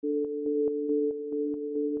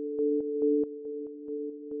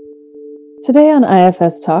Today on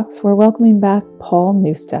IFS Talks, we're welcoming back Paul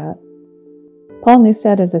Neustadt. Paul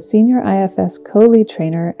Neustadt is a senior IFS co-lead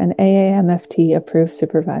trainer and AAMFT approved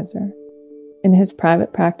supervisor. In his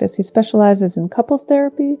private practice, he specializes in couples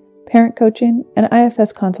therapy, parent coaching, and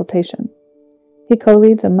IFS consultation. He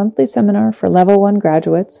co-leads a monthly seminar for Level 1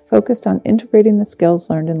 graduates focused on integrating the skills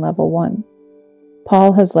learned in Level 1.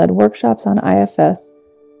 Paul has led workshops on IFS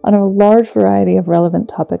on a large variety of relevant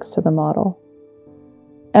topics to the model.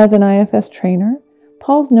 As an IFS trainer,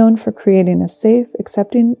 Paul's known for creating a safe,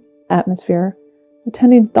 accepting atmosphere,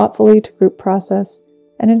 attending thoughtfully to group process,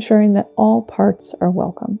 and ensuring that all parts are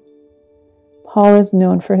welcome. Paul is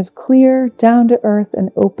known for his clear, down-to-earth, and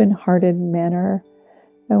open-hearted manner,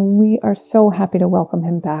 and we are so happy to welcome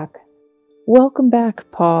him back. Welcome back,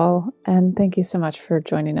 Paul, and thank you so much for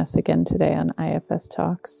joining us again today on IFS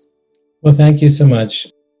Talks. Well, thank you so much.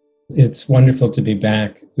 It's wonderful to be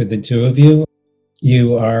back with the two of you.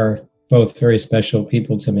 You are both very special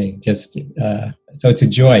people to me. So it's a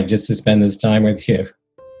joy just to spend this time with you.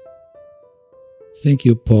 Thank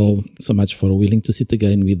you, Paul, so much for willing to sit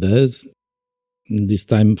again with us. This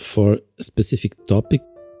time for a specific topic,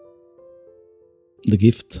 the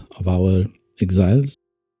gift of our exiles.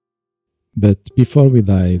 But before we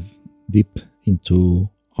dive deep into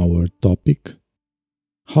our topic,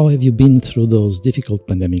 how have you been through those difficult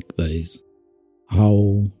pandemic days?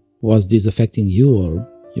 How was this affecting you or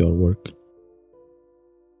your work?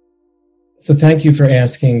 So thank you for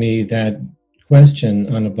asking me that question,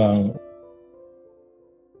 Annabelle.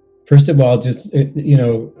 First of all, just,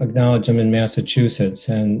 acknowledge I'm in Massachusetts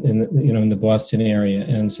and in the Boston area.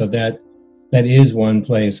 And so that is one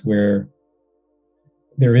place where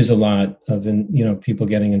there is a lot of, people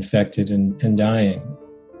getting infected and dying.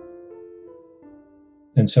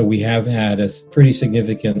 And so we have had a pretty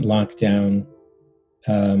significant lockdown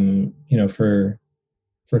for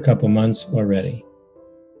a couple months already.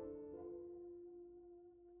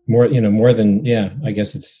 More than, I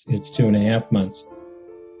guess it's 2.5 months.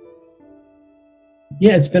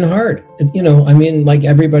 Yeah, it's been hard. Like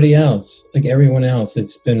everybody else, like everyone else,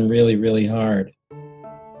 it's been really, really hard.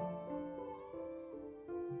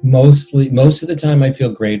 Most of the time I feel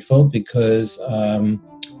grateful because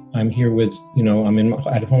I'm here with, I'm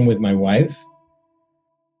at home with my wife.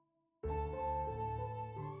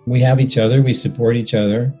 We have each other, we support each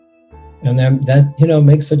other, and that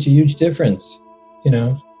makes such a huge difference,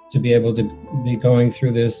 to be able to be going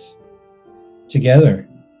through this together.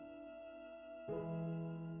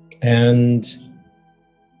 And,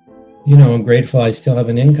 I'm grateful I still have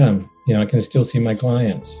an income, I can still see my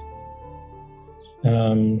clients.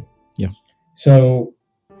 So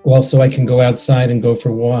I can go outside and go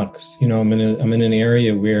for walks. I'm in an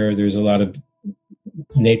area where there's a lot of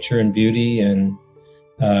nature and beauty, and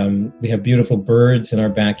we have beautiful birds in our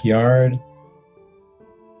backyard.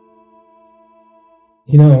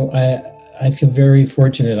 I feel very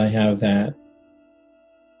fortunate I have that.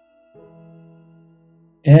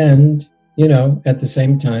 And, at the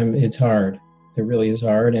same time, it's hard. It really is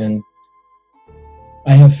hard. And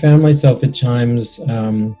I have found myself at times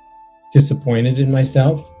disappointed in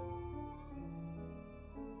myself.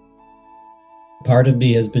 Part of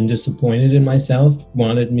me has been disappointed in myself,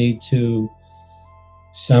 wanted me to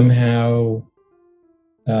somehow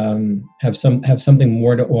have something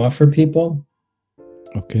more to offer people.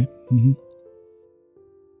 Okay. Mm-hmm.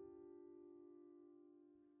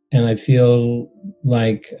 And I feel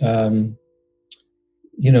like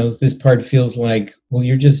this part feels like, well,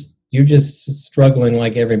 you're just struggling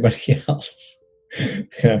like everybody else.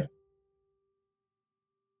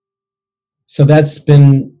 So that's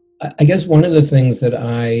been, I guess, one of the things that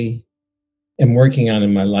I am working on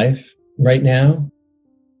in my life right now.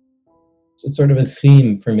 It's sort of a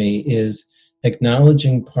theme for me, is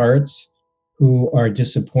acknowledging parts who are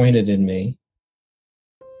disappointed in me,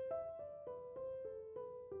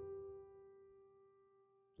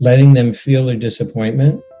 letting them feel their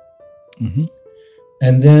disappointment, mm-hmm.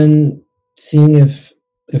 and then seeing if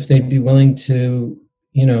they'd be willing to,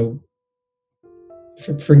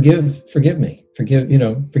 forgive me,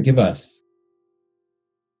 forgive us.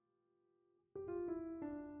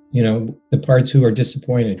 The parts who are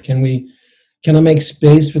disappointed. Can I make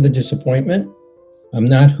space for the disappointment? I'm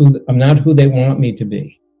not who they want me to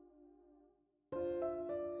be.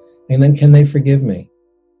 And then can they forgive me?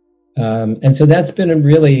 And so that's been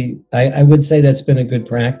I would say that's been a good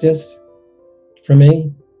practice for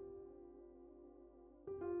me.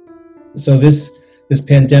 So this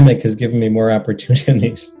pandemic has given me more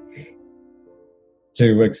opportunities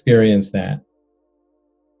to experience that.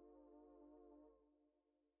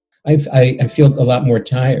 I feel a lot more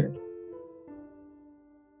tired.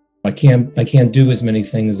 I can't do as many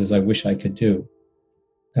things as I wish I could do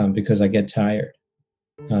because I get tired.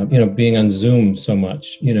 Being on Zoom so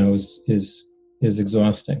much, is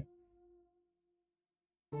exhausting.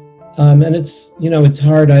 And it's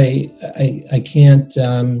hard. I can't.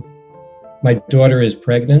 My daughter is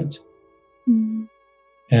pregnant,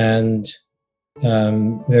 and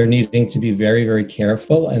they're needing to be very, very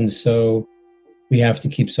careful, and so we have to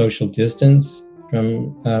keep social distance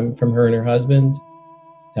from her and her husband.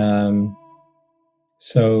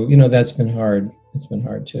 So that's been hard. It's been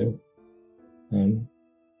hard too.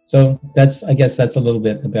 So I guess that's a little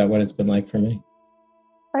bit about what it's been like for me.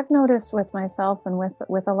 I've noticed with myself and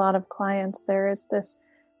with a lot of clients, there is this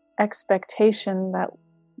expectation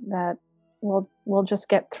that we'll just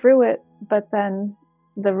get through it, but then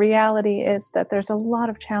the reality is that there's a lot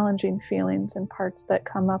of challenging feelings and parts that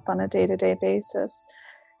come up on a day-to-day basis,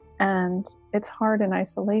 and it's hard in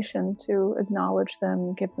isolation to acknowledge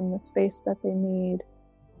them, give them the space that they need.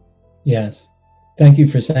 Yes. Thank you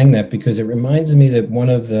for saying that, because it reminds me that one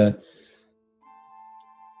of the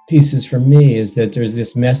pieces for me is that there's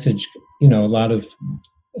this message, a lot of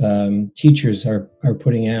teachers are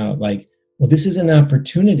putting out, like, well, this is an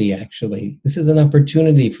opportunity, actually. This is an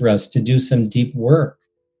opportunity for us to do some deep work,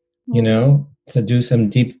 to do some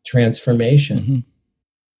deep transformation. Mm-hmm.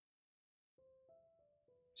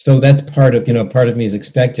 So that's part of me is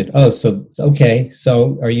expected. Oh, so okay.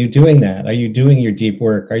 So are you doing that? Are you doing your deep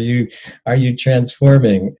work? Are you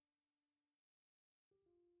transforming?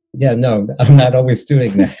 Yeah, no, I'm not always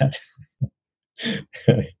doing that.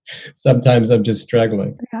 Sometimes I'm just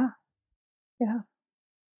struggling. Yeah.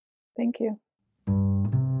 Thank you.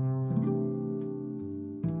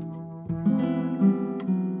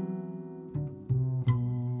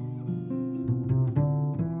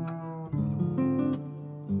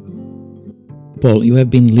 Paul, you have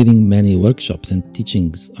been leading many workshops and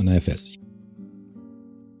teachings on IFS.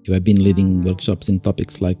 You have been leading workshops in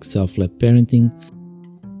topics like self-led parenting,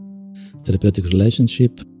 therapeutic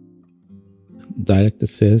relationship, direct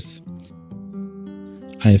access,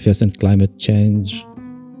 IFS and climate change,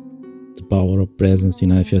 the power of presence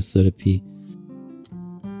in IFS therapy,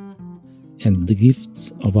 and the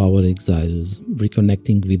gifts of our exiles,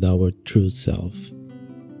 reconnecting with our true self.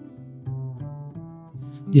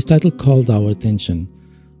 This title called our attention.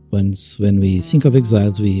 When we think of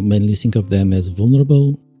exiles, we mainly think of them as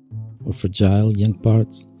vulnerable or fragile young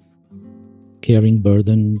parts, carrying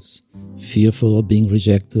burdens, fearful of being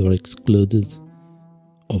rejected or excluded,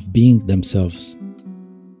 of being themselves.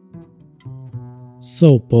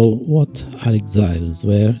 So, Paul, what are exiles?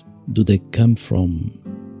 Where do they come from?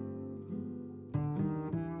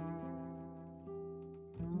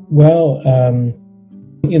 Well,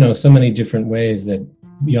 so many different ways that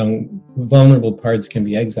young, vulnerable parts can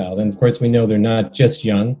be exiled. And of course, we know they're not just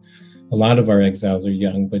young. A lot of our exiles are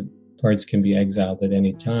young, but parts can be exiled at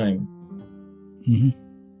any time. Mm-hmm.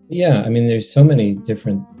 Yeah, there's so many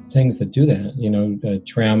different things that do that,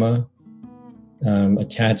 trauma,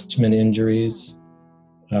 attachment injuries,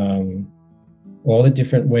 all the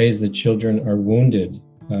different ways that children are wounded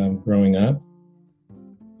growing up,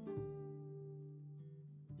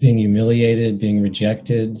 being humiliated, being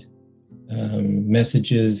rejected,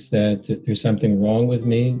 messages that there's something wrong with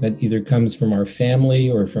me that either comes from our family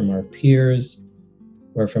or from our peers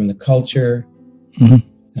or from the culture.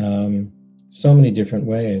 Mm-hmm. So many different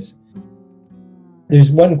ways.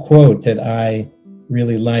 There's one quote that I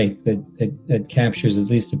really like that captures at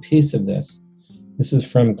least a piece of this. This is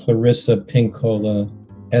from Clarissa Pinkola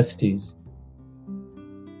Estes.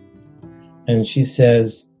 And she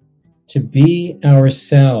says, "To be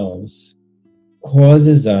ourselves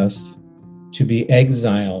causes us to be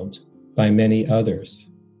exiled by many others.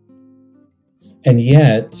 And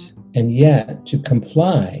yet, to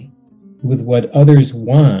comply with what others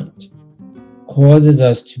want causes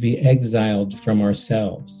us to be exiled from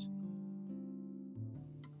ourselves."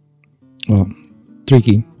 Well,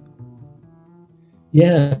 tricky.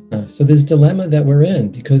 Yeah, so this dilemma that we're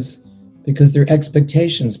in, because there are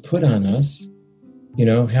expectations put on us,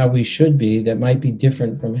 how we should be, that might be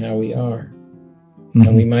different from how we are. Mm-hmm.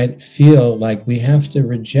 And we might feel like we have to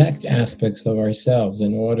reject aspects of ourselves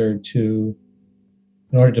in order to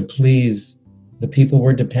please the people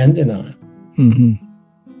we're dependent on. Mm-hmm.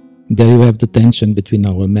 There you have the tension between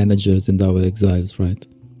our managers and our exiles, right?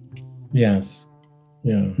 Yes.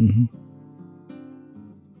 Yeah. Mm-hmm.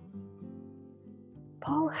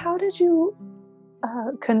 Paul, how did you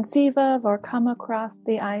conceive of or come across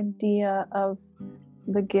the idea of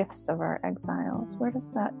the gifts of our exiles? Where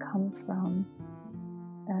does that come from?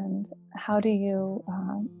 And how do you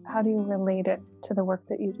relate it to the work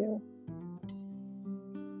that you do?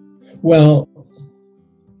 Well,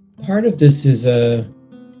 part of this is a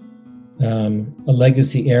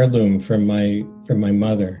legacy heirloom from my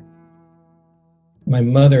mother. My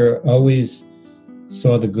mother always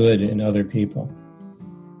saw the good in other people,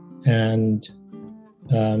 and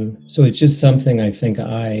so it's just something I think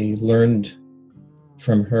I learned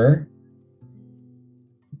from her.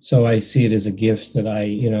 So I see it as a gift that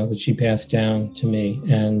that she passed down to me.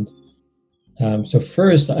 And so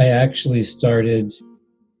first, I actually started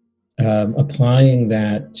applying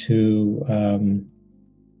that to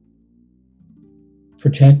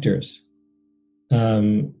protectors,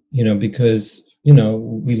 because,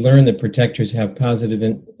 we learn that protectors have positive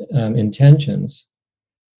intentions.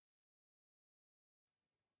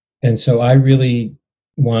 And so I really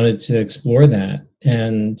wanted to explore that.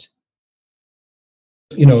 And,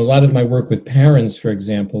 a lot of my work with parents, for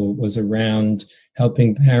example, was around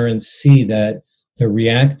helping parents see that the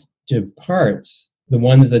reactive parts, the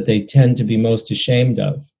ones that they tend to be most ashamed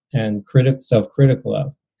of and self-critical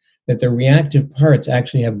of, that the reactive parts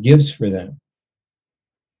actually have gifts for them.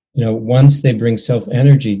 Once they bring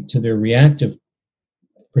self-energy to their reactive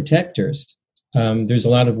protectors, there's a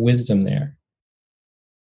lot of wisdom there.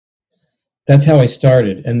 That's how I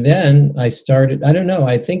started. And then I started, I don't know,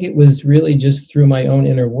 I think it was really just through my own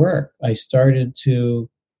inner work. I started to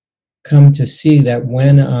come to see that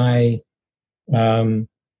when I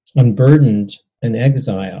unburdened an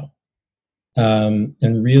exile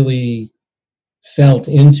and really felt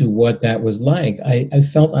into what that was like, I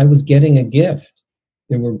felt I was getting a gift.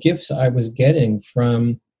 There were gifts I was getting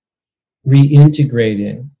from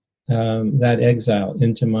reintegrating that exile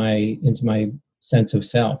into my sense of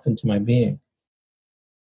self, into my being.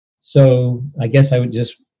 So I guess I would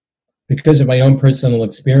just, because of my own personal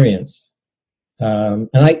experience, and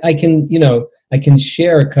I can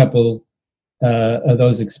share a couple of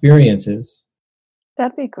those experiences.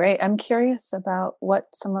 That'd be great. I'm curious about what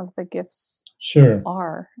some of the gifts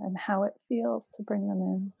are and how it feels to bring them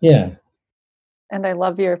in. Yeah. And I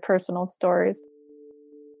love your personal stories.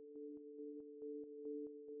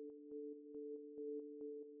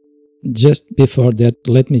 Just before that,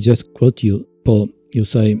 let me just quote you, Paul. You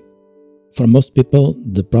say, "For most people,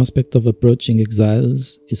 the prospect of approaching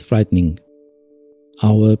exiles is frightening.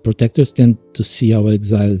 Our protectors tend to see our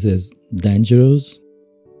exiles as dangerous,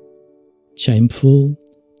 shameful,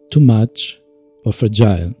 too much, or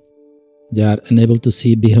fragile. They are unable to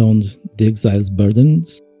see beyond the exile's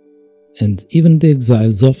burdens, and even the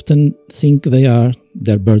exiles often think they are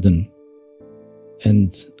their burden.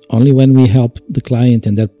 And only when we help the client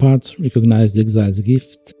and their parts recognize the exile's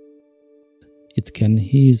gift, it can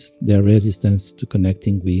ease their resistance to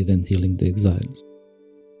connecting with and healing the exiles."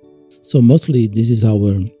 So mostly this is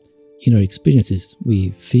our inner experiences. We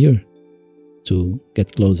fear to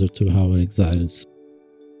get closer to our exiles.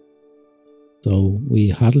 So we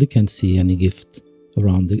hardly can see any gift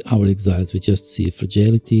around our exiles. We just see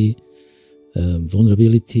fragility,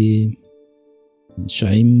 vulnerability,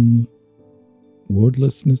 shame,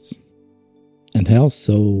 wordlessness, and health.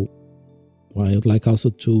 So I would like also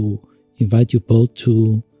to invite you, Paul,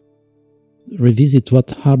 to revisit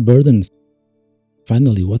what are burdens.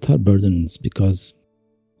 Finally, what are burdens? Because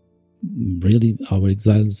really our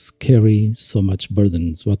exiles carry so much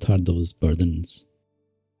burdens. What are those burdens?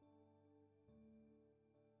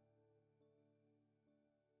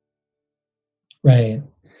 Right.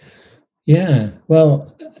 Yeah.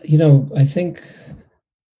 Well, I think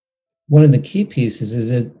one of the key pieces is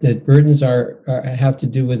that burdens have to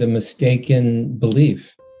do with a mistaken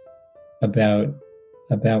belief about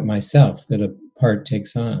myself that a part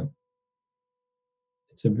takes on.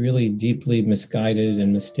 It's a really deeply misguided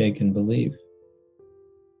and mistaken belief.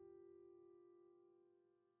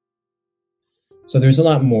 So there's a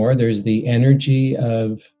lot more. There's the energy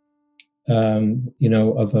of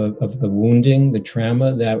the wounding, the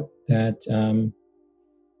trauma that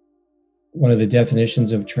one of the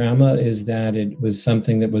definitions of trauma is that it was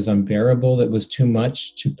something that was unbearable, that was too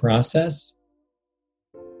much to process.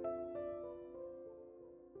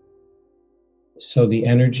 So the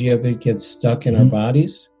energy of it gets stuck in our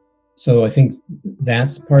bodies. So I think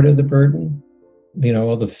that's part of the burden,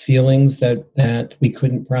 all the feelings that we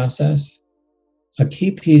couldn't process. A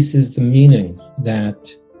key piece is the meaning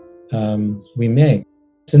that we make.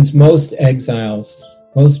 Since most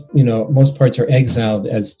parts are exiled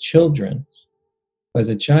as children. As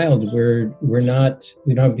a child, we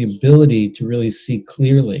don't have the ability to really see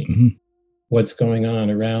clearly what's going on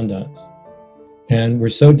around us. And we're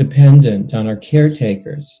so dependent on our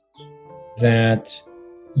caretakers that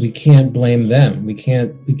we can't blame them. We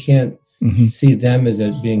can't see them as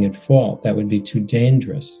being at fault. That would be too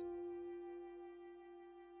dangerous.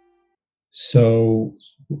 So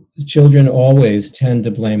children always tend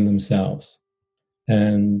to blame themselves,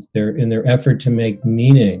 and they're in their effort to make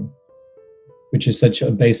meaning, which is such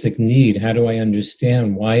a basic need. How do I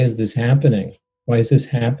understand? Why is this happening? Why is this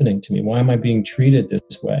happening to me? Why am I being treated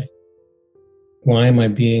this way? Why am I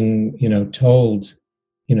being, told,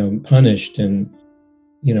 punished and,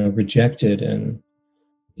 rejected and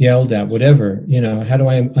yelled at, whatever, how do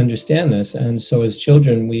I understand this? And so as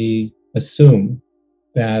children, we assume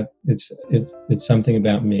that it's something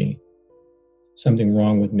about me, something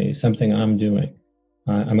wrong with me, something I'm doing.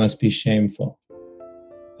 I must be shameful.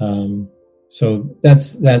 So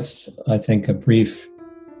that's I think a brief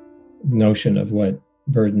notion of what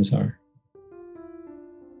burdens are.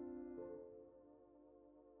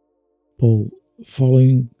 Paul,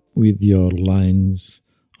 following with your lines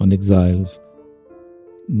on exiles,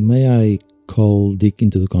 may I call Dick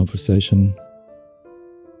into the conversation?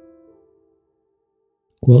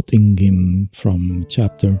 Quoting him from a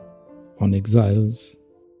chapter on exiles,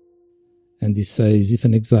 and he says, if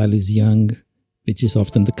an exile is young, which is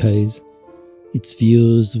often the case, its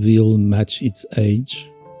views will match its age,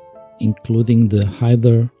 including the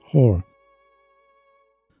either or.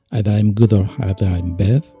 Either I'm good or either I'm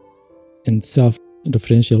bad, and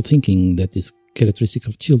self-referential thinking that is characteristic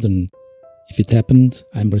of children. If it happened,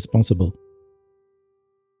 I'm responsible.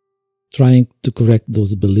 Trying to correct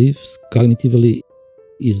those beliefs cognitively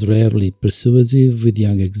is rarely persuasive with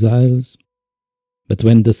young exiles, but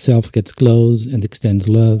when the self gets close and extends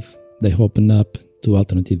love, they open up to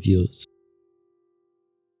alternative views.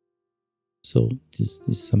 So this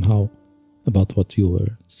is somehow about what you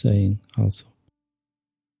were saying also.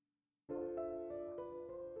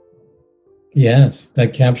 Yes,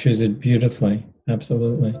 that captures it beautifully.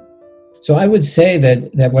 Absolutely. So I would say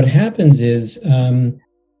that what happens is,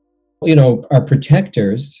 our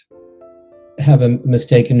protectors have a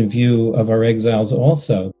mistaken view of our exiles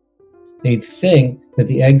also. They think that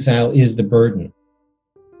the exile is the burden.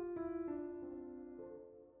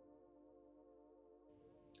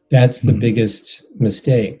 That's the biggest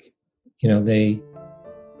mistake. They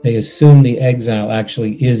assume the exile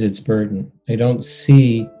actually is its burden. They don't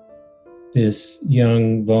see this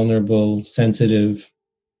young, vulnerable, sensitive,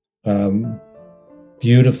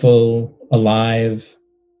 beautiful, alive,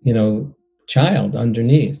 child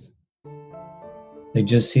underneath. They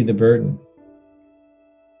just see the burden.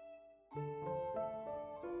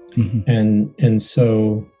 Mm-hmm. And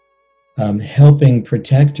so helping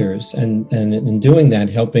protectors and in doing that,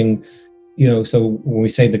 helping, so when we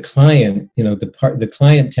say the client, the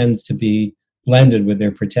client tends to be blended with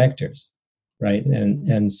their protectors, right?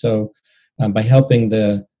 And so by helping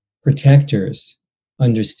the protectors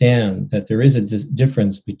understand that there is a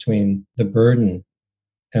difference between the burden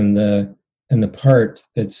and the part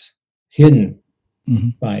that's hidden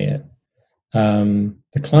by it.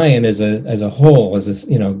 The client as a whole,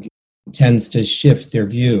 tends to shift their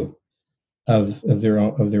view of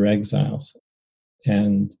their exiles,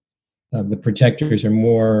 and the protectors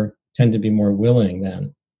tend to be more willing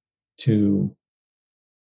then to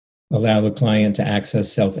allow the client to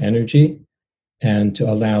access self-energy and to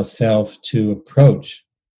allow self to approach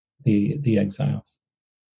the exiles.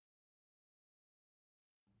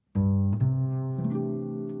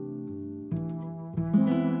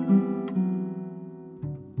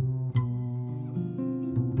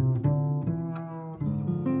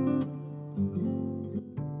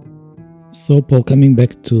 So, Paul, coming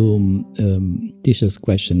back to Tisha's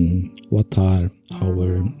question, what are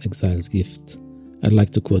our exiles' gifts? I'd like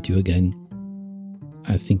to quote you again.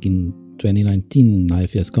 I think in 2019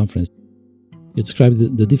 IFS conference, you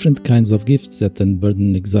described the different kinds of gifts that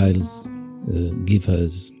unburdened exiles give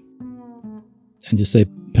us. And you say,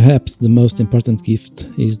 perhaps the most important gift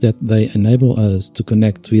is that they enable us to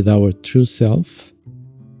connect with our true self.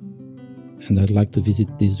 And I'd like to visit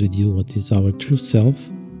this with you. What is our true self?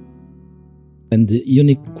 And the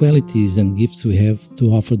unique qualities and gifts we have to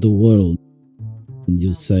offer the world. And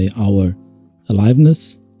you say our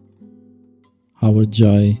aliveness, our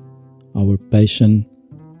joy, our passion,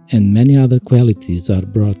 and many other qualities are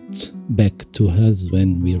brought back to us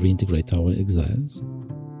when we reintegrate our exiles.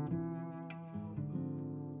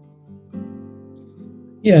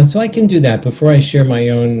 Yeah, so I can do that. Before I share my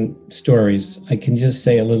own stories, I can just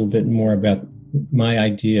say a little bit more about my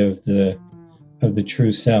idea of the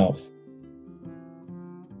true self.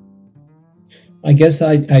 I guess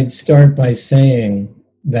I'd start by saying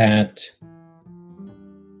that,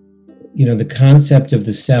 the concept of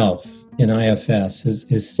the self in IFS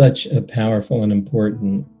is such a powerful and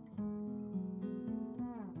important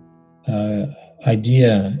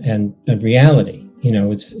idea and reality.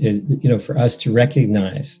 It's for us to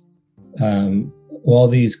recognize all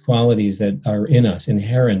these qualities that are in us,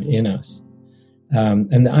 inherent in us.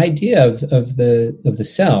 And the idea of the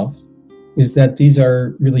self is that these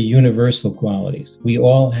are really universal qualities. We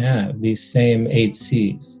all have these same 8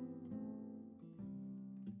 C's.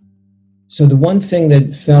 So the one thing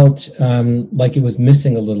that felt like it was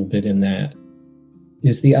missing a little bit in that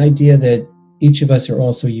is the idea that each of us are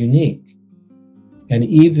also unique. And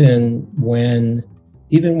even when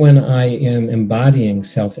I am embodying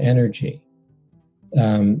self-energy,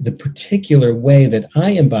 the particular way that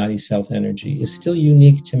I embody self-energy is still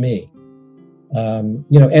unique to me.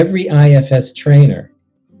 Every IFS trainer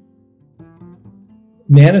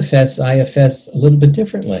manifests IFS a little bit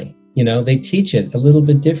differently. They teach it a little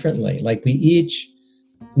bit differently. Like we each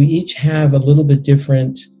have a little bit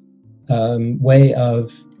different way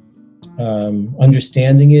of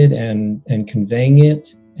understanding it and conveying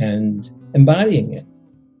it and embodying it.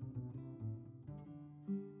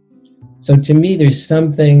 So to me, there's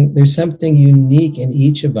something unique in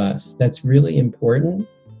each of us that's really important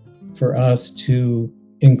for us to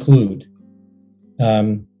include.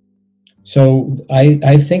 So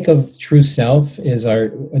I think of true self as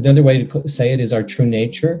another way to say it is our true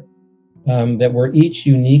nature, that we're each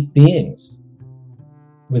unique beings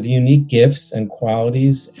with unique gifts and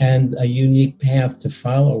qualities and a unique path to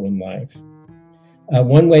follow in life.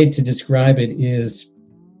 One way to describe it is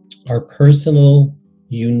our personal,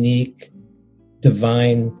 unique,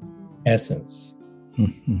 divine essence.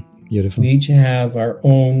 Mm-hmm. Beautiful. We each have our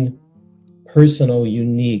own personal,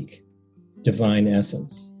 unique, divine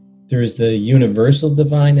essence. There's the universal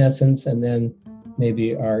divine essence, and then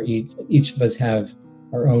maybe each of us have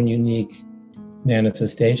our own unique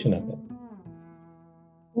manifestation of it.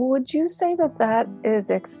 Would you say that is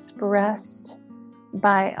expressed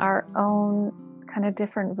by our own kind of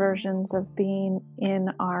different versions of being in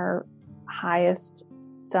our highest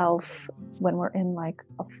self when we're in like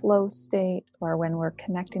a flow state or when we're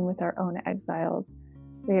connecting with our own exiles?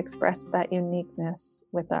 We express that uniqueness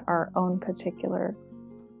with our own particular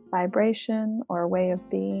vibration or way of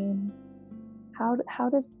being. How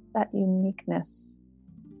does that uniqueness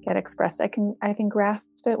get expressed? I can grasp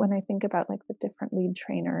it when I think about like the different lead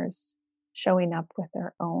trainers showing up with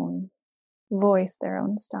their own voice, their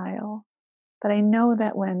own style. But I know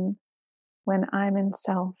that when I'm in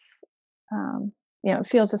self, it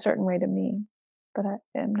feels a certain way to me, but I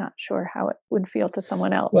am not sure how it would feel to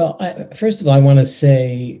someone else. Well, first of all, I want to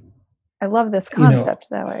say, I love this concept,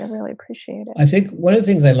 though. I really appreciate it. I think one of the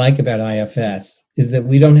things I like about IFS is that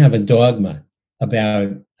we don't have a dogma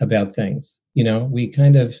about things. We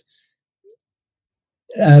kind of,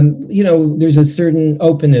 there's a certain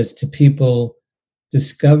openness to people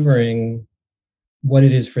discovering what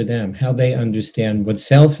it is for them, how they understand what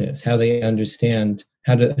self is, how they understand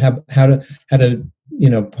how to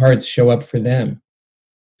parts show up for them.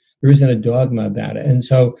 There isn't a dogma about it. And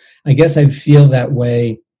so I guess I feel that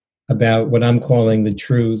way about what I'm calling the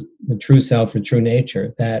true self or true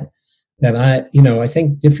nature, that I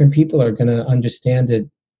think different people are going to understand it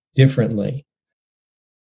differently.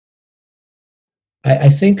 I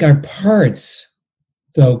think our parts,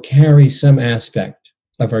 though, carry some aspect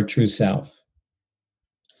of our true self.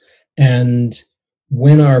 And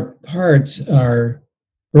when our parts are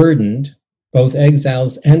burdened, both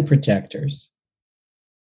exiles and protectors,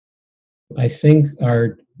 I think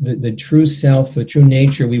the true self, the true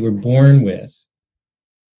nature we were born with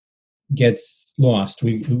gets lost.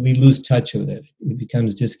 We lose touch with it. It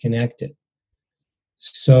becomes disconnected.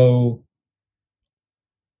 So,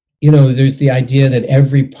 there's the idea that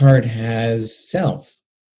every part has self.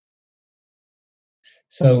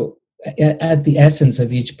 So at the essence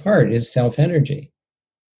of each part is self-energy.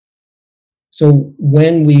 So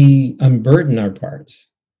when we unburden our parts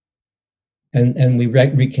and we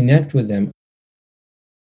reconnect with them,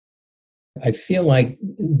 I feel like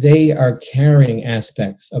they are carrying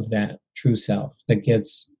aspects of that true self that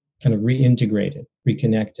gets kind of reintegrated,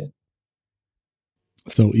 reconnected.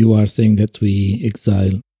 So you are saying that we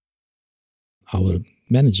exile our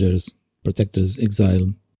managers, protectors,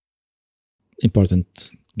 exile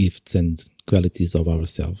important gifts and qualities of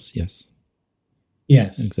ourselves. Yes.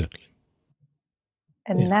 Yes. Exactly.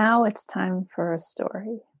 And now it's time for a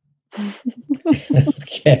story.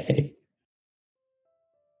 Okay.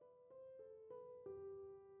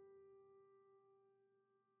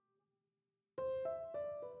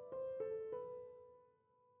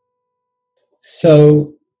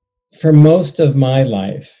 So for most of my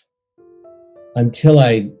life, until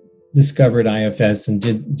I discovered IFS and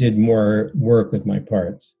did more work with my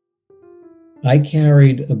parts, I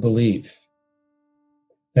carried a belief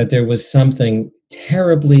that there was something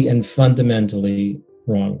terribly and fundamentally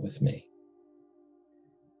wrong with me,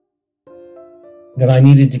 that I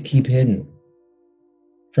needed to keep hidden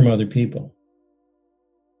from other people.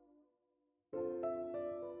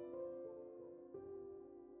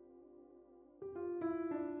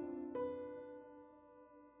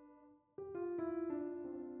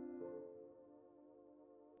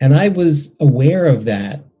 And I was aware of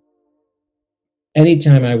that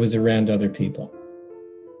anytime I was around other people,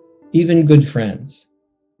 even good friends,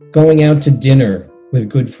 going out to dinner with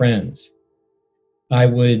good friends. I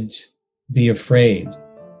would be afraid,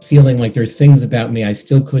 feeling like there are things about me I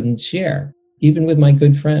still couldn't share, even with my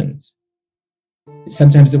good friends.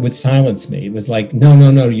 Sometimes it would silence me. It was like,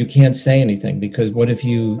 no, you can't say anything, because what if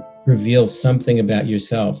you reveal something about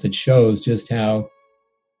yourself that shows just how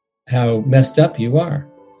messed up you are?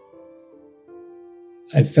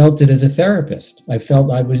 I felt it as a therapist. I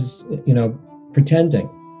felt I was, pretending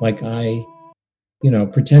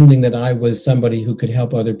pretending that I was somebody who could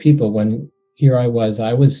help other people when here I was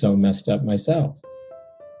so messed up myself.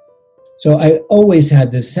 So I always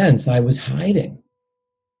had this sense I was hiding.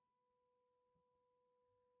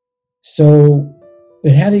 So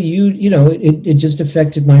it had it just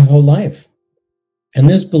affected my whole life. And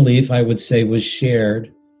this belief, I would say, was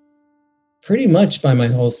shared pretty much by my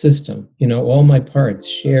whole system. All my parts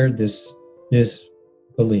shared this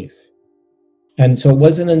belief. And so it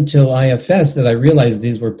wasn't until IFS that I realized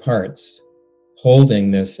these were parts holding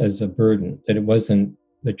this as a burden, that it wasn't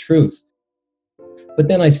the truth. But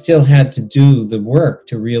then I still had to do the work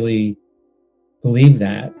to really believe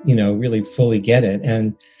that, really fully get it.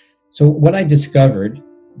 And so what I discovered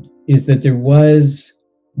is that there was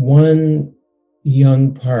one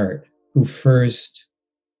young part who first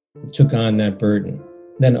took on that burden.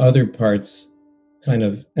 Then other parts kind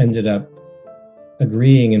of ended up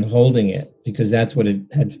agreeing and holding it, because that's what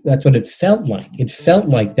it felt like. It felt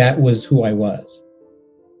like that was who I was.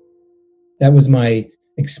 That was my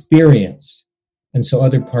experience. And so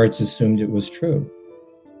other parts assumed it was true.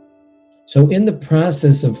 So in the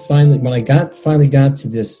process of when I finally got to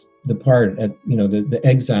the part at, the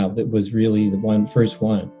exile that was really the first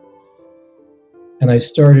one, and I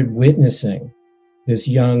started witnessing this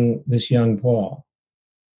young Paul,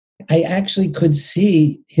 I actually could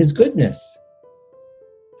see his goodness.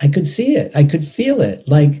 I could see it. I could feel it.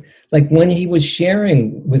 Like when he was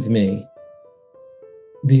sharing with me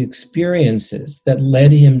the experiences that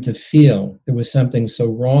led him to feel there was something so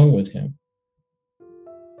wrong with him,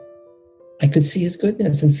 I could see his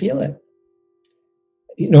goodness and feel it,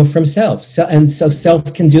 from self. And so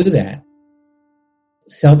self can do that.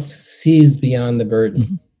 Self sees beyond the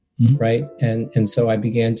burden. Mm-hmm. Right? And so I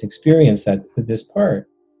began to experience that with this part.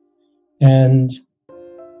 And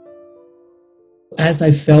as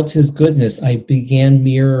I felt his goodness, I began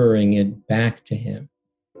mirroring it back to him.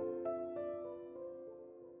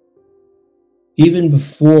 Even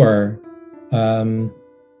before I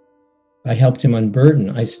helped him unburden,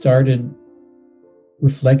 I started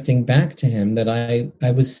reflecting back to him that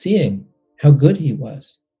I was seeing how good he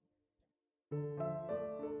was.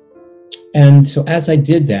 And so as I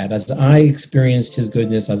did that, as I experienced his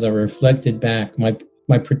goodness, as I reflected back,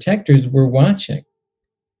 my protectors were watching.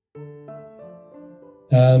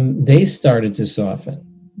 They started to soften.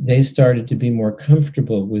 They started to be more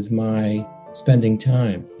comfortable with my spending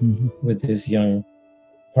time with this young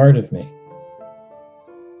part of me.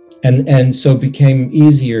 And so it became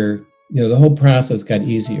easier, the whole process got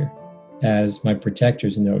easier as my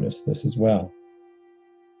protectors noticed this as well.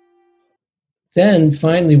 Then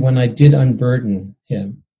finally, when I did unburden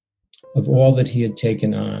him of all that he had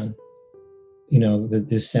taken on,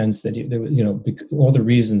 this sense that there was, all the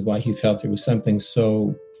reasons why he felt there was something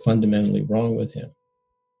so fundamentally wrong with him.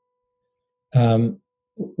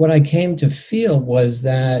 What I came to feel was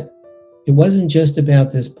that it wasn't just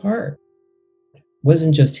about this part. It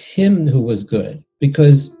wasn't just him who was good,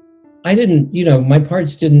 because I didn't, my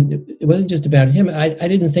parts didn't, it wasn't just about him. I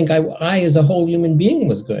didn't think I as a whole human being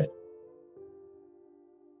was good.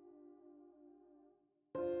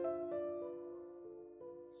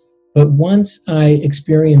 But once I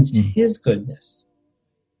experienced his goodness,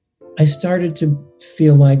 I started to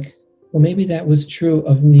feel like, well, maybe that was true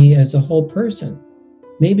of me as a whole person.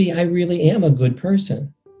 Maybe I really am a good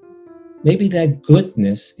person. Maybe that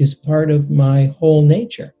goodness is part of my whole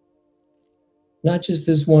nature, not just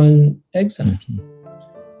this one exile.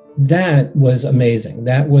 Mm-hmm. That was amazing.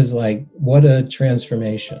 That was like, what a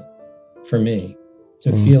transformation for me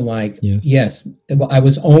to feel like, yes, I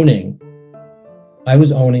was owning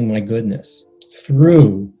my goodness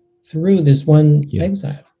through this one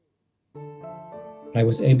exile. I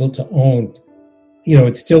was able to own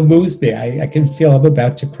it still moves me. I can feel I'm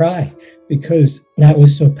about to cry because that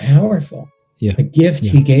was so powerful. Yeah. The gift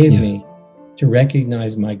he gave me to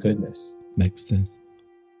recognize my goodness. Makes sense.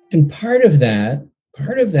 And part of that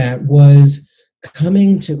was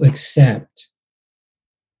coming to accept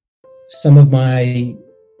some of my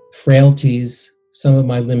frailties, some of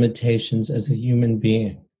my limitations as a human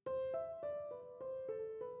being.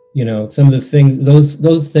 Some of the things,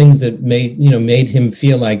 those things that made him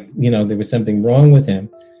feel like, there was something wrong with him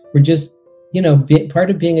were just, part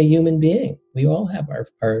of being a human being. We all have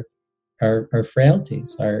our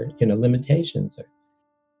frailties, our, limitations.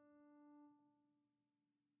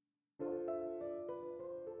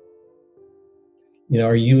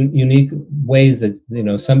 Our unique ways that,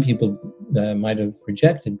 some people might have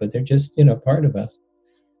rejected, but they're just, part of us.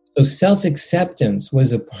 So self-acceptance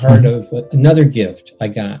was a part of another gift I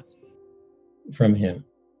got from him,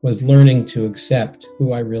 was learning to accept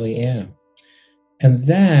who I really am. And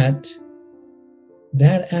that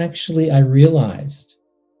actually I realized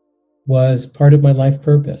was part of my life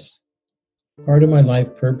purpose. Part of my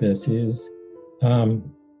life purpose is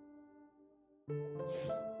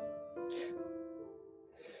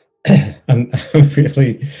I'm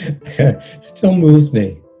really still moves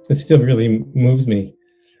me. It still really moves me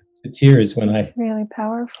to tears when It's really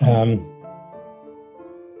powerful.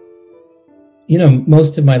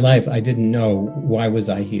 Most of my life I didn't know why was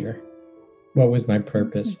I here. What was my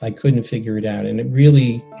purpose? I couldn't figure it out, and it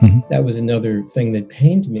really that was another thing that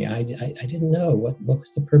pained me. I didn't know what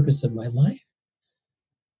was the purpose of my life.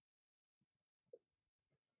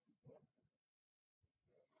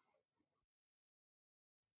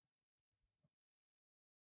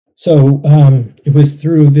 So it was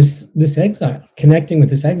through this exile, connecting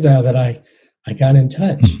with this exile, that I got in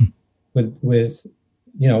touch with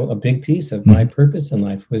a big piece of my purpose in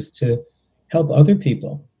life was to help other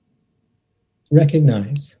people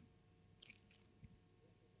recognize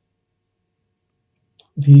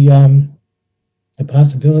the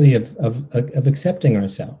possibility of accepting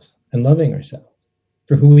ourselves and loving ourselves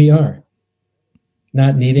for who we are,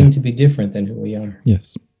 not needing to be different than who we are.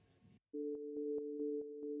 Yes.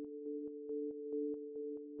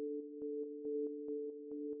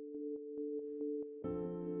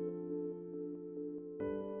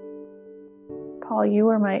 Paul, you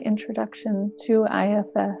were my introduction to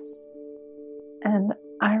IFS, and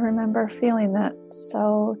I remember feeling that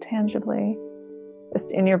so tangibly,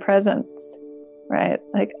 just in your presence, right?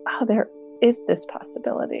 Like, oh, there is this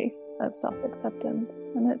possibility of self-acceptance,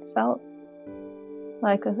 and it felt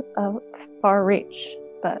like a far reach,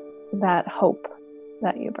 but that hope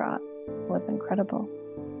that you brought was incredible.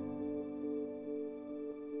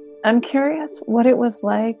 I'm curious what it was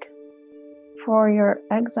like for your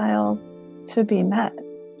exile to be met.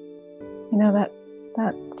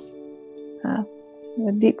 That's a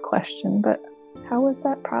deep question, but how was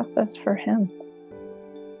that process for him?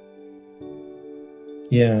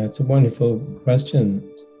 Yeah, it's a wonderful question,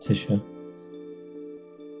 Tisha.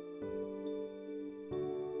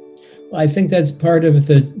 Well, I think that's part of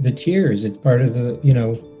the tears. It's part of the,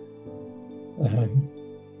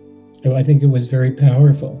 I think it was very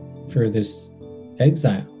powerful for this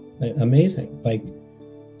exile. Amazing. Like,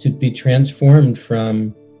 to be transformed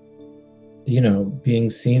from, being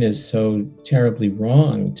seen as so terribly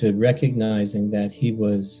wrong to recognizing that he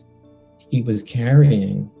was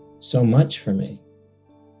carrying so much for me,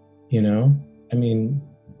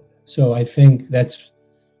 so I think that's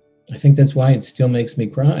why it still makes me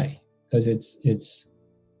cry, because it's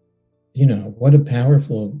what a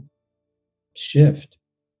powerful shift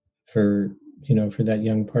for that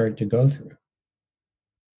young part to go through.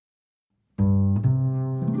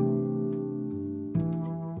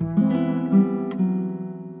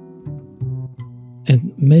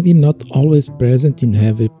 And maybe not always present in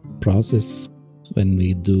every process when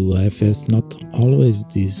we do IFS, not always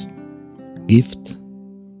this gift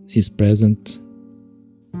is present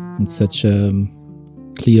in such a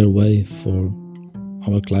clear way for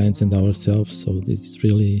our clients and ourselves. So this is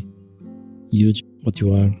really huge what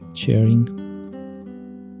you are sharing.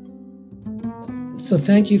 So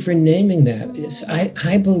thank you for naming that.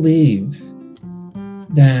 I believe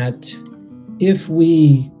that if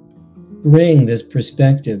we bring this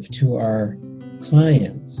perspective to our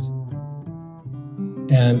clients,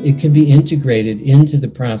 it can be integrated into the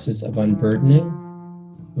process of unburdening,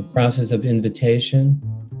 the process of invitation,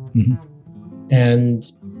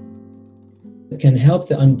 and it can help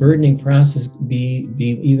the unburdening process be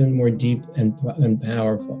even more deep and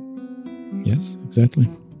powerful. Yes, exactly.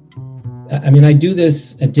 I do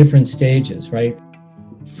this at different stages, right?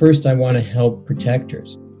 First, I want to help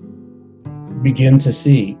protectors begin to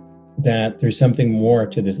see that there's something more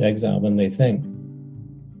to this exile than they think.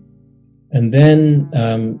 And then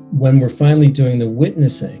when we're finally doing the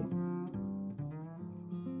witnessing,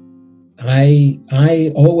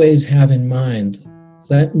 I always have in mind,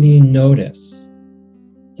 let me notice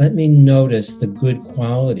the good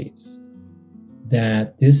qualities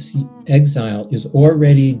that this exile is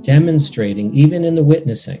already demonstrating, even in the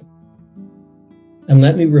witnessing. And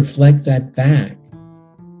let me reflect that back.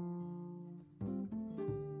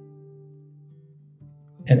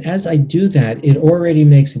 And as I do that, it already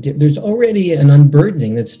makes a difference. There's already an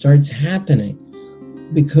unburdening that starts happening,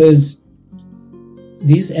 because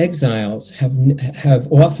these exiles have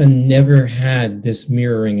often never had this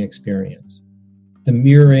mirroring experience. The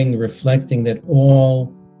mirroring, reflecting that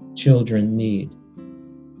all children need.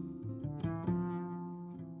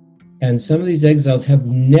 And some of these exiles have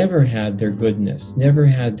never had their goodness, never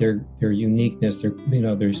had their uniqueness,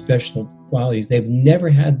 their special qualities. They've never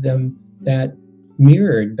had them that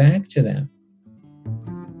mirrored back to them.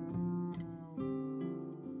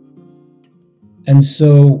 And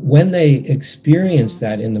so when they experience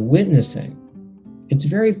that in the witnessing, it's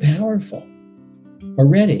very powerful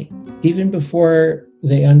already, even before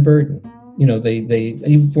they unburden.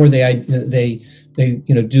 Even before they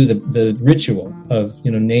do the ritual of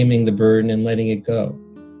naming the burden and letting it go.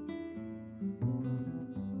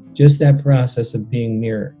 Just that process of being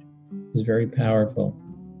mirrored is very powerful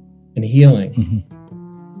and healing.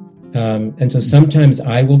 Mm-hmm. And so sometimes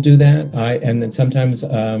I will do that. And then sometimes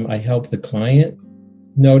I help the client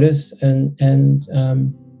notice and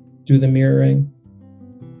do the mirroring.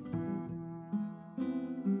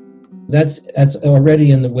 That's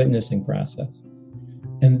already in the witnessing process.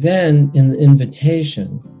 And then in the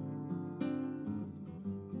invitation,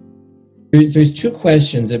 there's two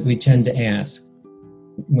questions that we tend to ask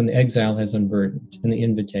when the exile has unburdened in the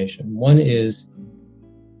invitation. One is,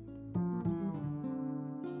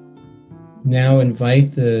 now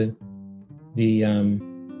invite this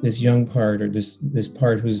young part, or this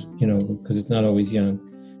part who's, because it's not always young,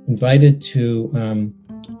 invite it to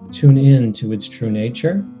tune in to its true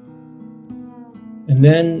nature. And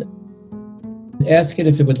then ask it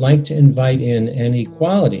if it would like to invite in any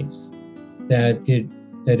qualities that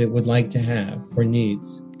it would like to have or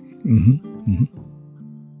needs. Mm-hmm.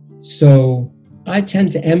 Mm-hmm. So I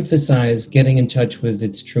tend to emphasize getting in touch with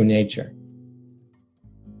its true nature.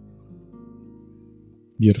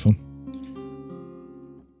 Beautiful.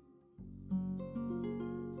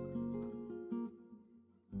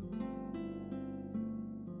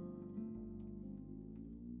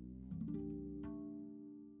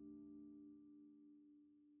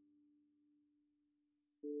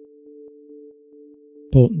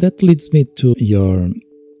 Paul, that leads me to your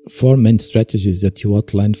 4 main strategies that you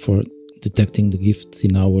outlined for detecting the gifts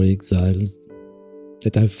in our exiles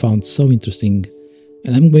that I've found so interesting.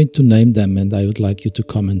 And I'm going to name them, and I would like you to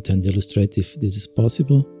comment and illustrate if this is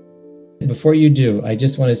possible. Before you do, I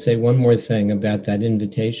just want to say one more thing about that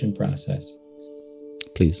invitation process.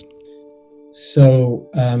 Please. So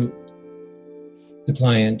the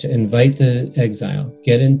client, to invite the exile,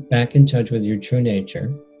 get back in touch with your true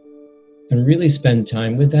nature, and really spend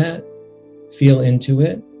time with that, feel into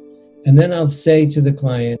it. And then I'll say to the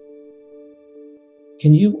client,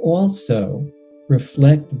 can you also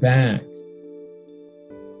reflect back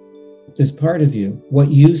this part of you, what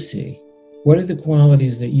you see? What are the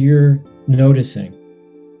qualities that you're noticing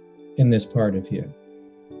in this part of you?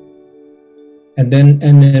 And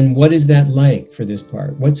then what is that like for this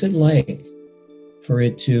part? What's it like for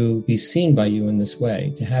it to be seen by you in this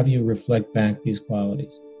way, to have you reflect back these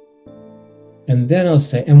qualities? And then I'll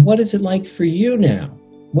say, and what is it like for you now?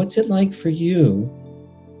 What's it like for you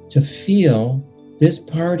to feel this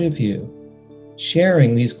part of you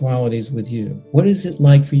sharing these qualities with you? What is it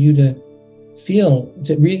like for you to feel,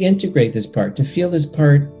 to reintegrate this part, to feel this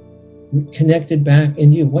part connected back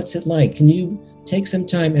in you? What's it like? Can you take some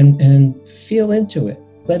time and feel into it?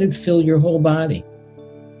 Let it fill your whole body.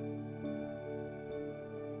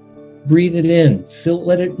 Breathe it in.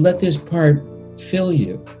 Let this part fill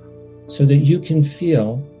you, so that you can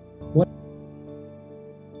feel what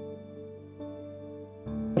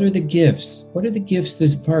are the gifts? What are the gifts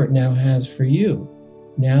this part now has for you,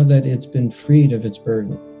 now that it's been freed of its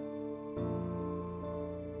burden?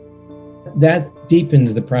 That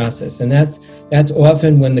deepens the process. And that's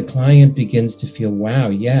often when the client begins to feel, wow,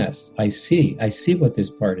 yes, I see what this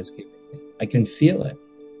part is giving me. I can feel it.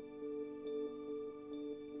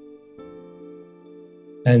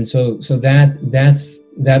 And so that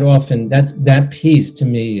piece to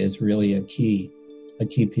me is really a key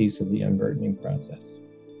piece of the unburdening process.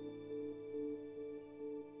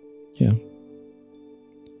 Yeah.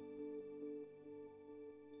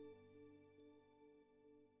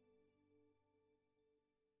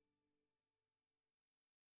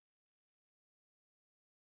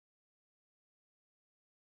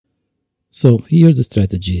 So here are the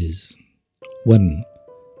strategies. 1.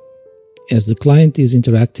 As the client is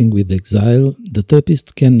interacting with the exile, the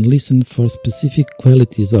therapist can listen for specific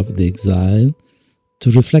qualities of the exile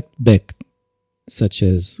to reflect back, such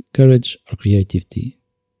as courage or creativity.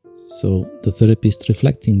 So the therapist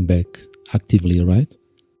reflecting back actively, right?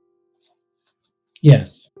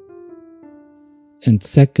 Yes. And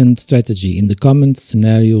second strategy, in the common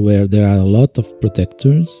scenario where there are a lot of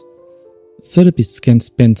protectors, therapists can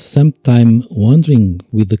spend some time wondering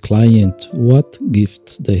with the client what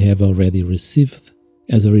gifts they have already received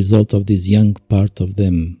as a result of this young part of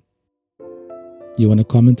them. You want to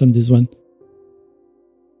comment on this one?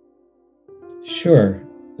 Sure.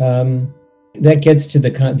 That gets to the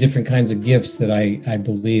different kinds of gifts that I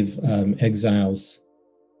believe exiles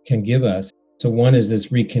can give us. So one is this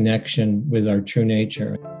reconnection with our true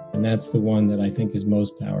nature, and that's the one that I think is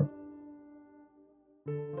most powerful.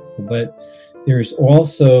 But there's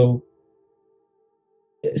also,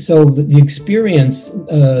 so the experience,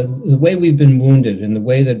 the way we've been wounded and the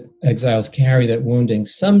way that exiles carry that wounding,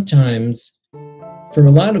 sometimes, for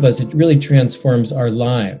a lot of us, it really transforms our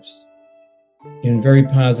lives in very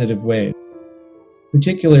positive ways.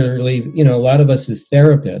 Particularly, a lot of us as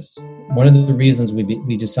therapists, one of the reasons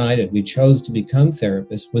we decided, we chose to become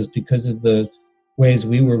therapists was because of the ways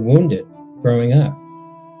we were wounded growing up.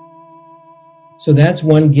 So that's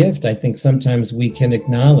one gift I think sometimes we can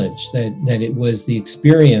acknowledge, that it was the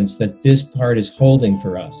experience that this part is holding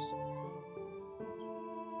for us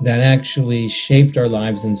that actually shaped our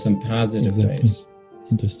lives in some positive ways.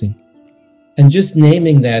 Interesting. And just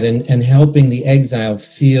naming that and helping the exile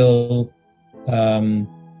feel, even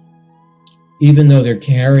though they're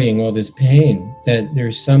carrying all this pain, that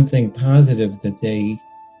there's something positive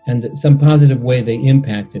that some positive way they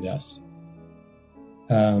impacted us,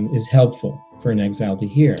 is helpful for an exile to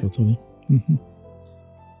hear. Totally. Mm-hmm.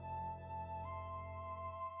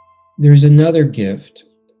 There's another gift,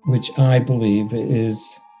 which I believe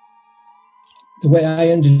is, the way I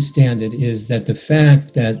understand it, is that the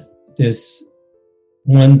fact that this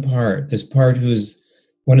part who's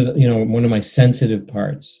one of my sensitive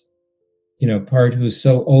parts, part who's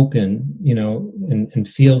so open, and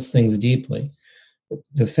feels things deeply.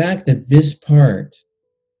 The fact that this part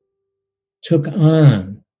took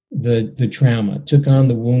on the trauma, took on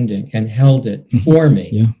the wounding and held it for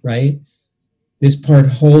me, right? This part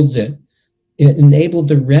holds it. It enabled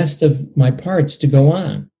the rest of my parts to go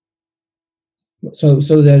on. So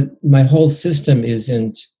that my whole system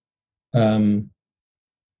isn't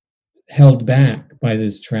held back by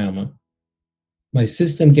this trauma. My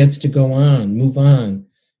system gets to go on, move on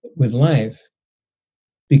with life,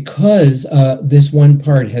 because this one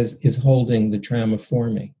part is holding the trauma for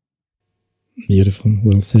me. Beautiful.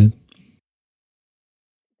 Well said.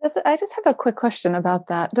 I just have a quick question about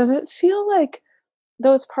that. Does it feel like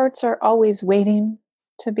those parts are always waiting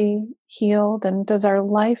to be healed? And does our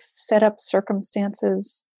life set up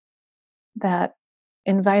circumstances that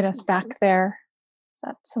invite us back there? Is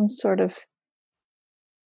that some sort of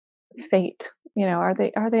fate? Are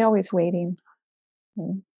they always waiting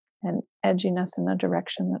and edging us in a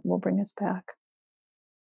direction that will bring us back?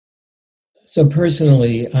 So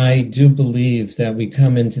personally, I do believe that we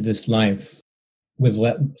come into this life with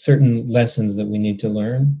certain lessons that we need to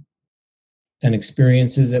learn and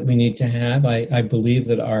experiences that we need to have. I believe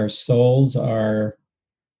that our souls are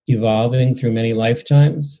evolving through many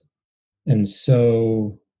lifetimes. And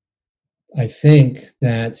so I think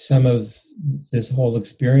that some of this whole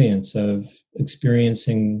experience of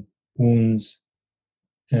experiencing wounds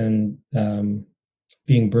and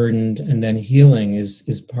being burdened and then healing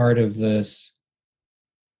is part of this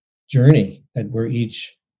journey that we're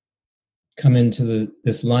each come into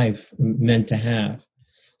this life meant to have.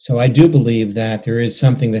 So I do believe that there is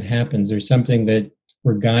something that happens. There's something that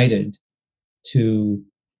we're guided to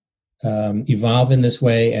evolve in this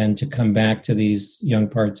way and to come back to these young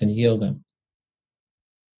parts and heal them.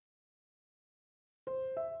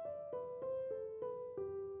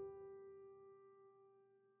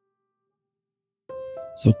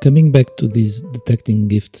 So coming back to these detecting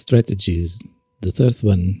gift strategies, the third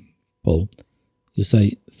one, Paul, you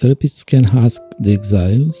say therapists can ask the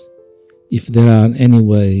exiles if there are any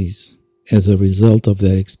ways, as a result of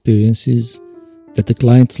their experiences, that the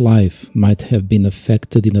client's life might have been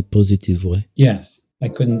affected in a positive way. Yes,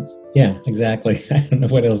 exactly. I don't know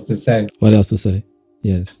what else to say. What else to say?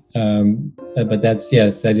 Yes. But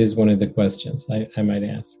that is one of the questions I might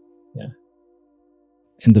ask. Yeah.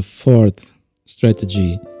 And the fourth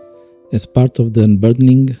strategy, as part of the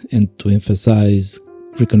unburdening and to emphasize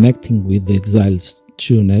reconnecting with the exile's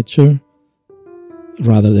true nature,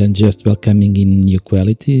 rather than just welcoming in new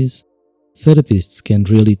qualities, therapists can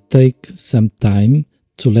really take some time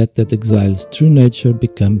to let that exile's true nature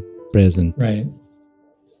become present. Right.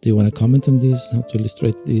 Do you want to comment on this? How to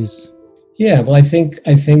illustrate this? Yeah, well, I think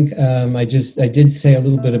I did say a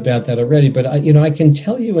little bit about that already, but I can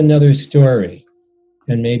tell you another story,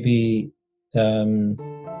 and maybe I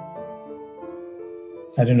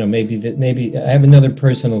don't know, maybe I have another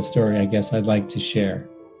personal story, I guess I'd like to share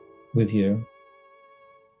with you.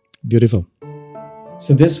 Beautiful.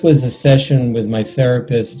 So this was a session with my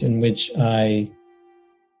therapist in which I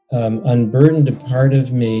unburdened a part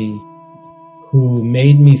of me who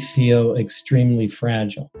made me feel extremely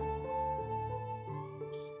fragile.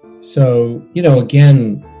 So,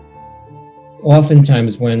 again,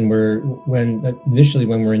 oftentimes when we're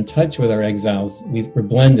in touch with our exiles, we're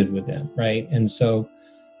blended with them, right? And so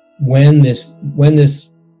when this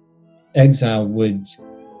exile would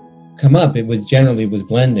come up, it was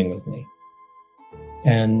blending with me.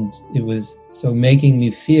 And it was so making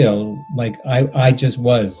me feel like I just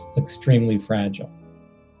was extremely fragile.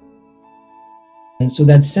 And so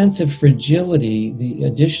that sense of fragility,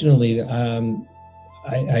 additionally,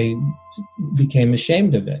 I became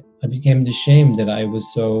ashamed of it. I became ashamed that I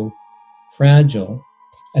was so fragile.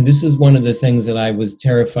 And this is one of the things that I was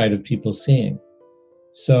terrified of people seeing.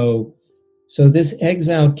 So this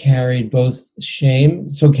exile carried both shame.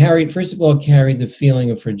 First of all, it carried the feeling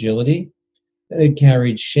of fragility. Then it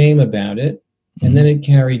carried shame about it. And then it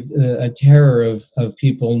carried a terror of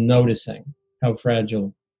people noticing how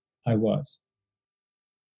fragile I was.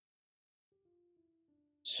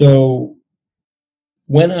 So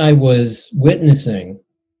when I was witnessing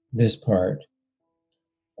this part,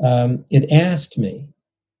 it asked me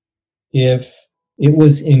if it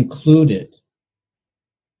was included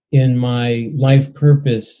in my life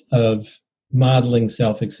purpose of modeling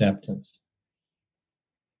self-acceptance.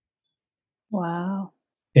 Wow.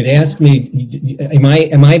 It asked me,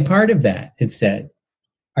 am I part of that? It said,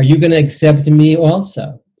 are you going to accept me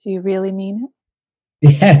also? Do you really mean it?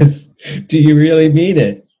 Yes. Do you really mean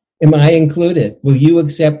it? Am I included? Will you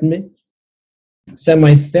accept me? So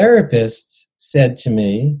my therapist said to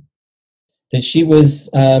me that she was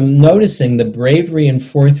noticing the bravery and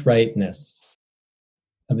forthrightness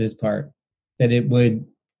of this part, that it would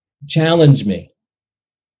challenge me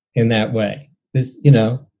in that way.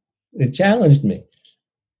 It challenged me.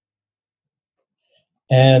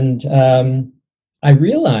 And I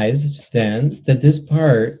realized then that this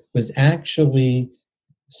part was actually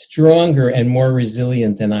stronger and more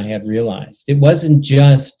resilient than I had realized. It wasn't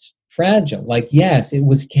just fragile. Like, yes, it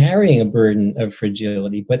was carrying a burden of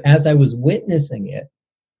fragility, but as I was witnessing it,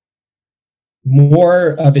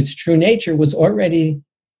 more of its true nature was already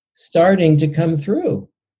starting to come through,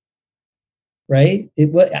 right?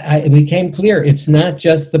 It became clear it's not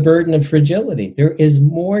just the burden of fragility. There is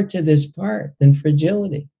more to this part than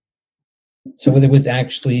fragility. So there was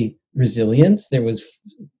actually resilience, there was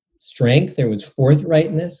strength, there was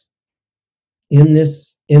forthrightness in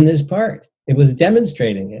this part. It was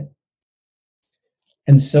demonstrating it.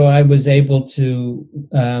 And so I was able to,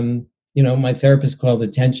 my therapist called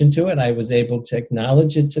attention to it. I was able to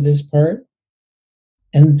acknowledge it to this part.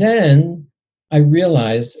 And then I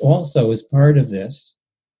realized also as part of this,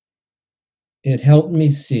 it helped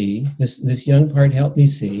me see, this young part helped me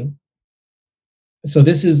see. So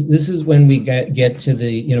this is when we get to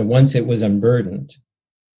the, once it was unburdened.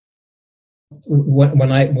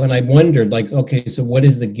 When I wondered, like, okay, so what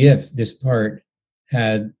is the gift this part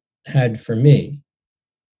had for me?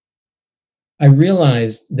 I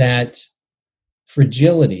realized that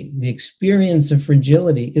fragility, the experience of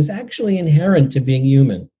fragility, is actually inherent to being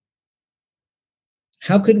human.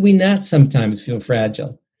 How could we not sometimes feel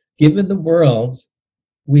fragile? Given the world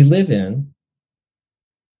we live in,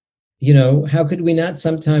 how could we not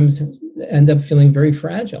sometimes end up feeling very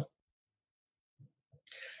fragile?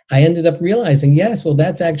 I ended up realizing, yes, well,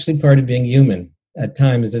 that's actually part of being human at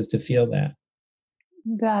times, is to feel that.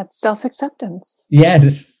 That's self-acceptance.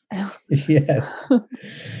 Yes. Yes.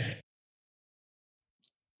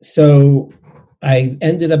 So I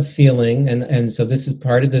ended up feeling, and so this is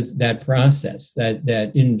part of that process,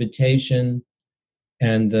 that invitation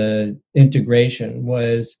and the integration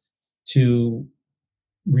was to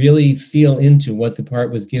really feel into what the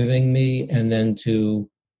part was giving me, and then to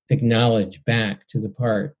acknowledge back to the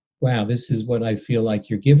part, wow, this is what I feel like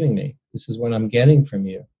you're giving me. This is what I'm getting from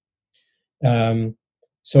you.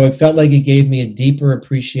 So it felt like it gave me a deeper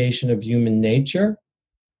appreciation of human nature.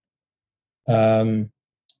 And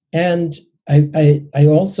I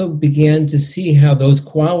also began to see how those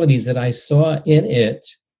qualities that I saw in it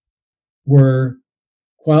were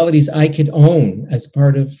qualities I could own as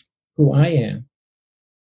part of who I am.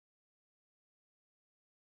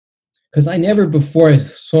 because I never before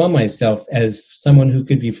saw myself as someone who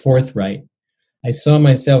could be forthright. I saw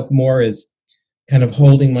myself more as kind of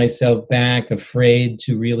holding myself back, afraid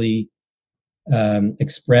to really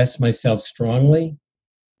express myself strongly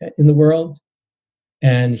in the world.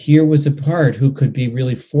 And here was a part who could be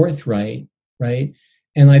really forthright, right?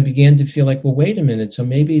 And I began to feel like, well, wait a minute. So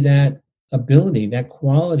maybe that ability, that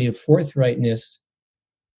quality of forthrightness,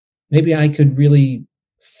 maybe I could really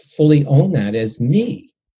fully own that as me.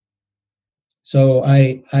 So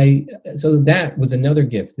so that was another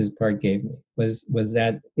gift this part gave me, was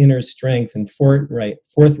that inner strength and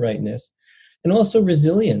forthrightness, and also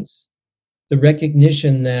resilience, the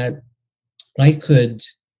recognition that I could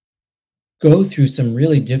go through some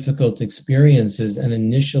really difficult experiences and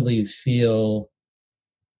initially feel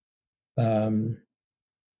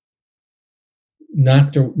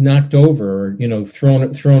knocked over, or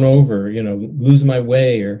thrown over, lose my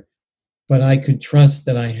way, but I could trust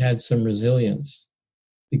that I had some resilience,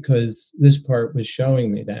 because this part was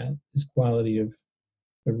showing me this quality of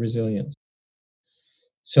resilience.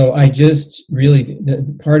 So I just really,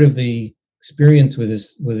 part of the experience with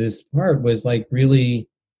this part was like really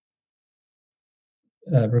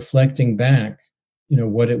reflecting back,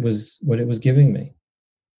 what it was giving me.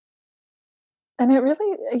 And it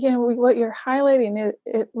really, what you're highlighting,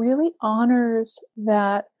 it really honors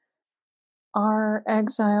that our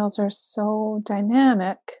exiles are so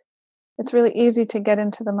dynamic. It's really easy to get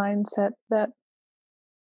into the mindset that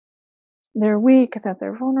they're weak, that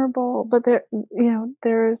they're vulnerable, but they're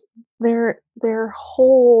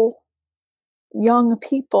whole young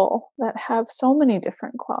people that have so many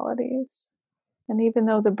different qualities. And even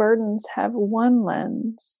though the burdens have one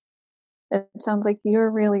lens, it sounds like you're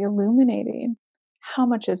really illuminating how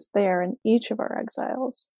much is there in each of our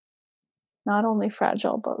exiles. Not only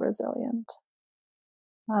fragile, but resilient.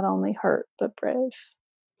 Not only hurt, but brave.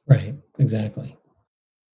 Right, exactly.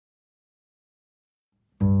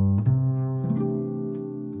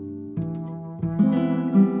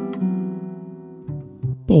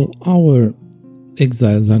 Paul, our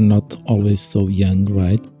exiles are not always so young,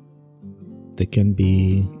 right? They can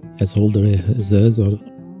be as older as us or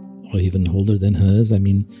even older than us. I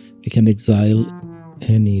mean, we can exile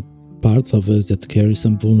any parts of us that carry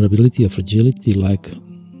some vulnerability or fragility, like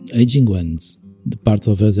aging ones. The parts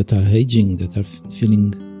of us that are aging, that are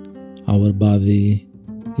feeling our body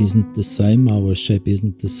isn't the same, our shape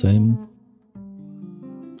isn't the same.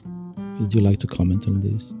 Would you like to comment on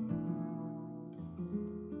this?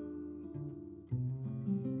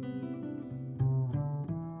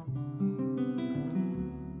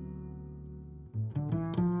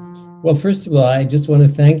 Well, first of all, I just want to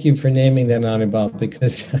thank you for naming that, Anibal,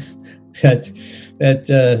 because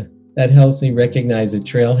that helps me recognize a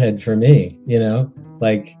trailhead for me.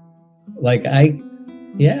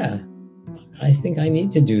 I think I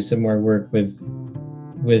need to do some more work with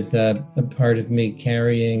a part of me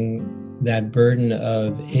carrying that burden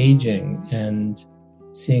of aging and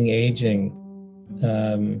seeing aging,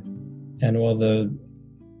 and all the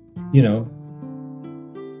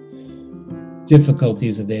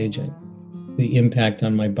difficulties of aging, the impact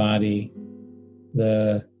on my body,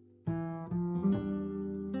 the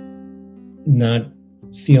not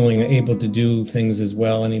feeling able to do things as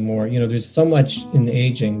well anymore. There's so much in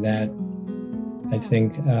aging that I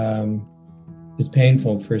think is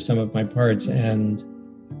painful for some of my parts. And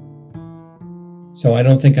so I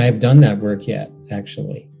don't think I've done that work yet,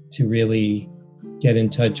 actually, to really get in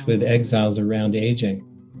touch with exiles around aging.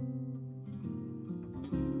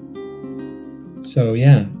 So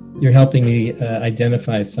yeah, you're helping me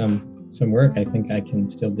identify some work I think I can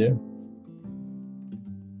still do.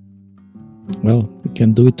 Well, we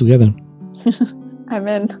can do it together. I'm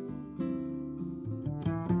in.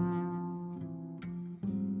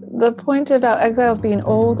 The point about exiles being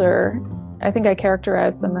older, I think I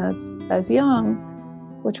characterize them as young,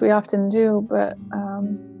 which we often do, but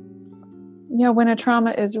when a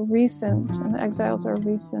trauma is recent and the exiles are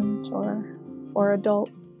recent or adult,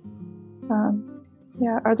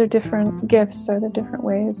 are there different gifts? Are there different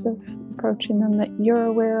ways of approaching them that you're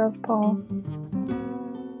aware of, Paul?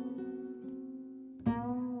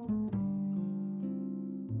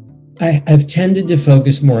 I've tended to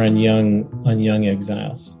focus more on young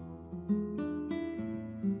exiles.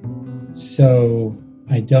 So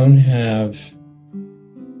I don't have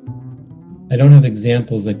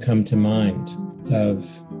examples that come to mind of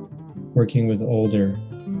working with older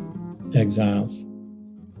exiles.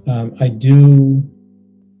 I do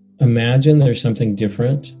imagine there's something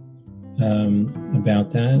different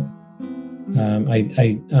about that.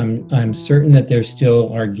 I'm certain that there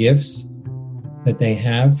still are gifts that they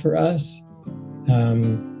have for us.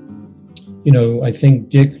 I think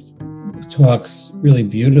Dick talks really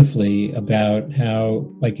beautifully about how,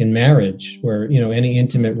 like in marriage, where, any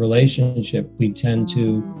intimate relationship, we tend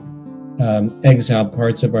to exile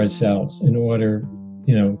parts of ourselves in order,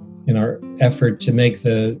 in our effort to make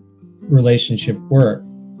the relationship work.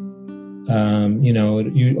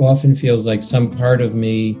 It often feels like some part of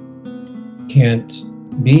me can't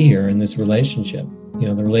be here in this relationship.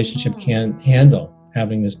 The relationship can't handle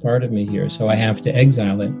having this part of me here, so I have to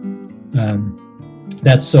exile it.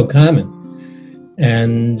 That's so common.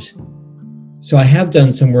 And so I have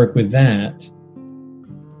done some work with that,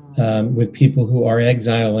 with people who are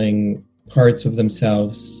exiling parts of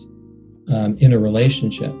themselves in a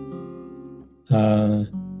relationship.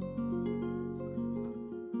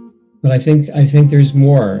 But I think there's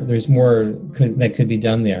more that could be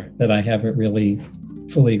done there that I haven't really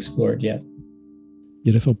fully explored yet.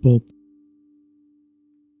 Beautiful, Paul.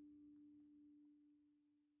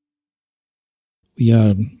 We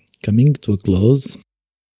are coming to a close.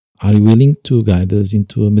 Are you willing to guide us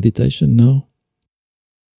into a meditation now?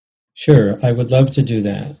 Sure, I would love to do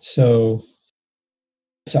that. So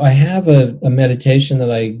I have a meditation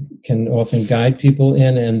that I can often guide people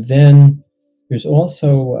in, and then there's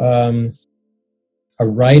also a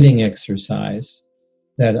writing exercise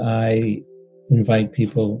that I invite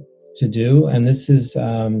people to do, and this is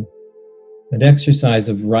an exercise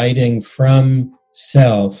of writing from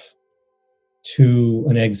self to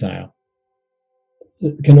an exile.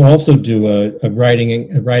 Can also do a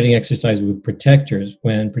writing exercise with protectors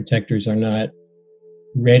when protectors are not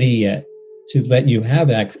ready yet to let you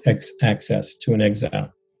have access to an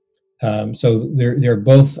exile. So there are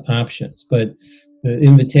both options, but the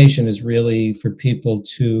invitation is really for people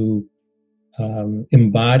to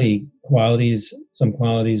embody some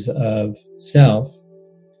qualities of self,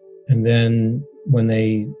 and then when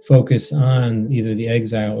they focus on either the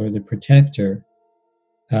exile or the protector,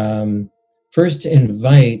 first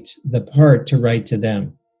invite the part to write to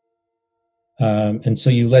them. And so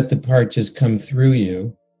you let the part just come through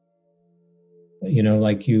you.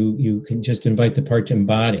 Like you can just invite the part to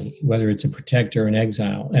embody, whether it's a protector or an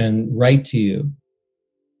exile, and write to you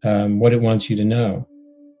what it wants you to know.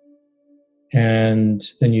 And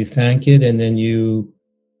then you thank it, and then you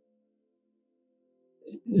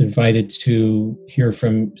invite it to hear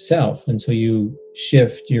from self. And so you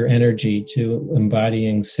shift your energy to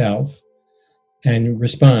embodying self and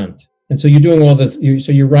respond. And so you're doing all this,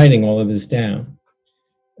 you're writing all of this down.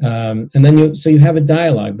 And then you have a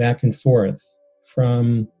dialogue back and forth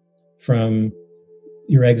from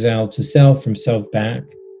your exile to self, from self back.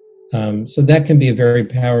 So that can be a very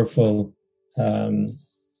powerful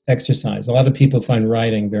exercise. A lot of people find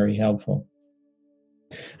writing very helpful.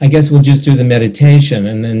 I guess we'll just do the meditation,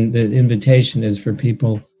 and then the invitation is for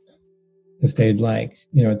people, if they'd like,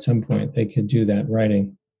 at some point they could do that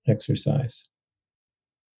writing exercise.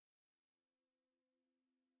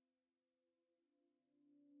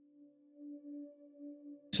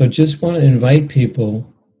 So just want to invite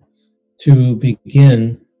people to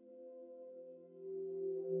begin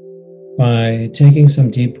by taking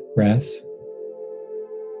some deep breaths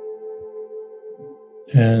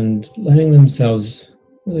and letting themselves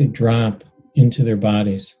really drop into their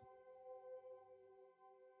bodies.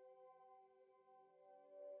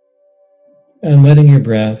 And letting your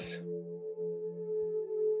breath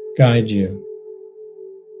guide you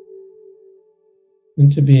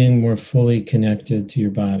into being more fully connected to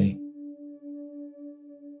your body.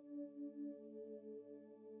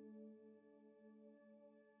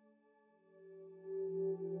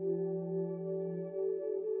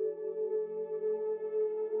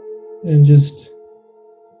 And just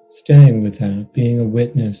staying with that, being a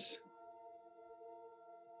witness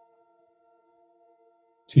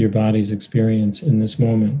to your body's experience in this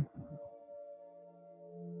moment.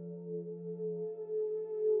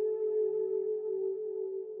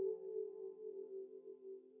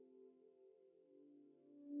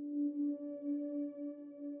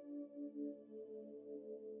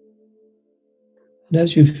 And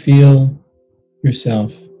as you feel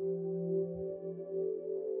yourself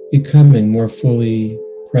becoming more fully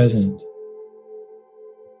present,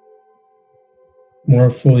 more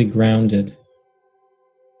fully grounded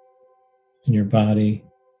in your body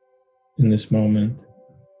in this moment,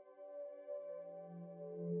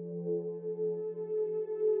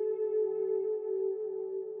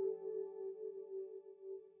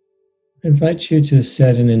 I invite you to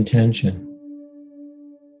set an intention.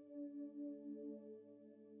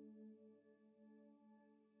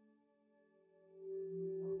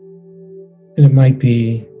 And it might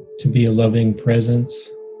be to be a loving presence,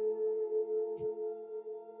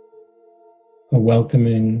 a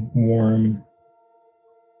welcoming, warm,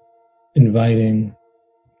 inviting,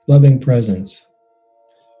 loving presence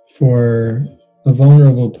for a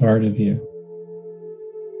vulnerable part of you.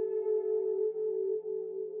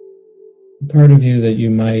 A part of you that you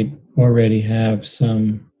might already have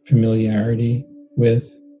some familiarity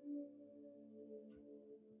with,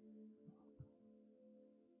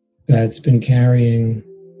 that's been carrying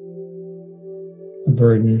a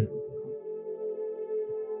burden.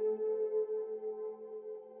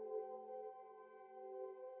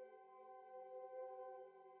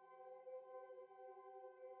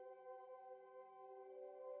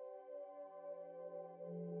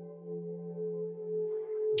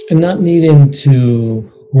 And not needing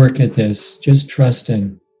to work at this, just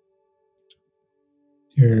trusting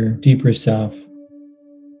your deeper self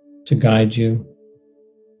to guide you.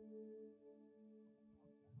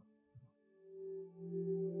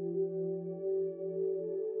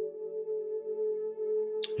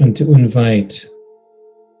 And to invite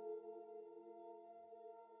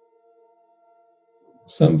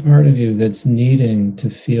some part of you that's needing to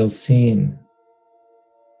feel seen,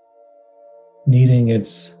 needing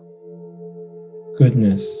its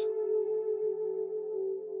goodness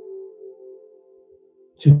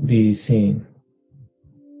to be seen,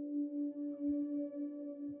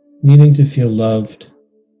 needing to feel loved,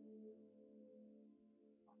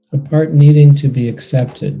 a part needing to be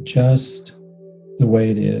accepted just the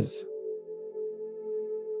way it is.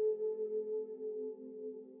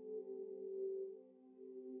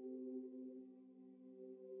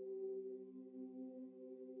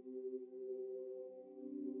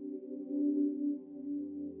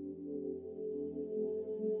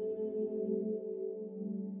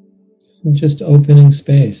 And just opening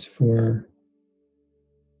space for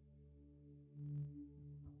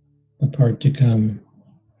a part to come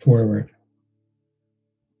forward.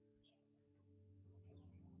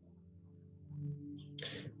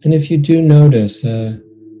 And if you do notice a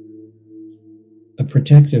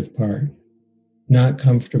protective part, not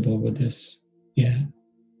comfortable with this yet,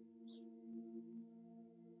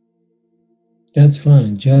 that's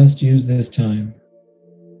fine. Just use this time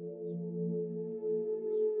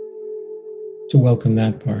to welcome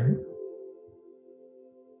that part.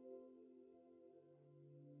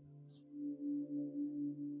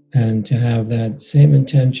 And to have that same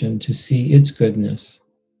intention to see its goodness.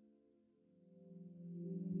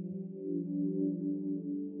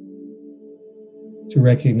 To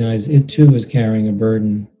recognize it too is carrying a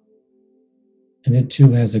burden, and it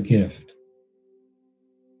too has a gift.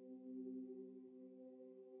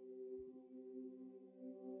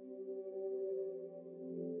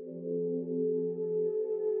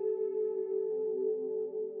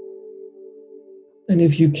 And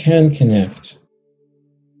if you can connect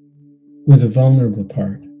with a vulnerable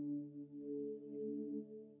part,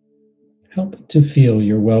 help it to feel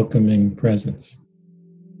your welcoming presence.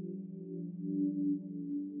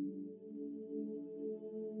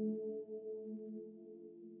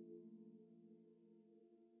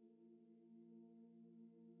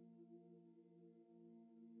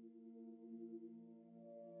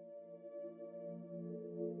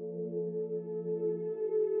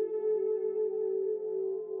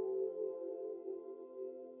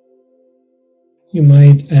 You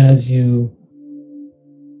might, as you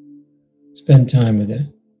spend time with it,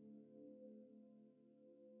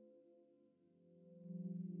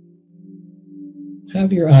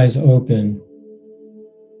 have your eyes open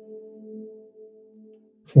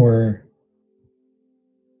for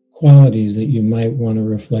qualities that you might want to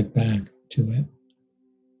reflect back to it.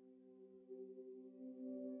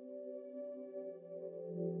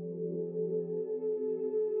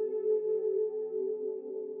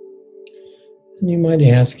 And you might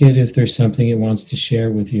ask it if there's something it wants to share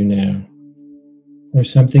with you now, or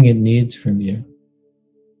something it needs from you.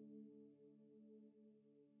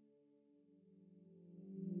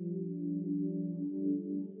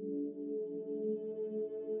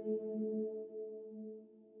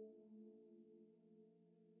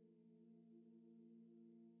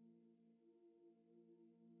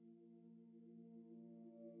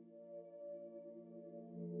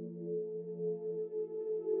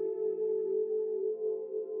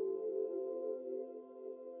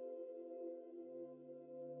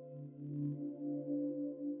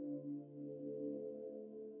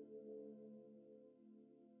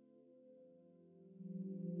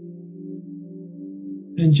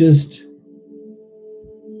 And just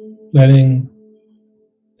letting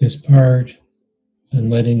this part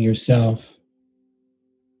and letting yourself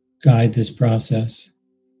guide this process.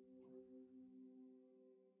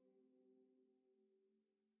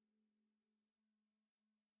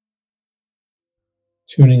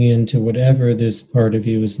 tuning into whatever this part of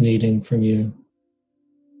you is needing from you.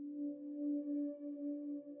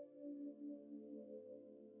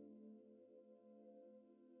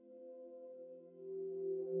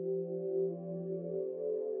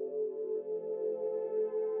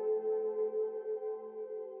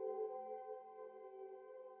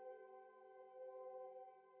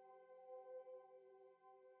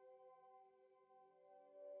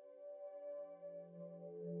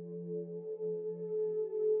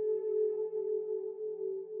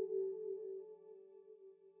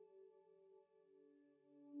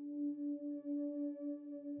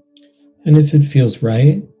 And if it feels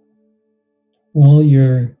right, while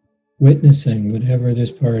you're witnessing whatever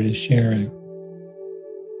this part is sharing,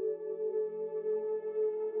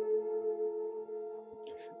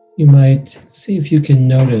 you might see if you can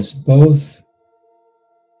notice both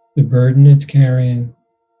the burden it's carrying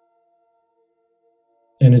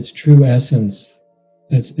and its true essence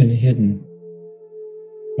that's been hidden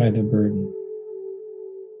by the burden.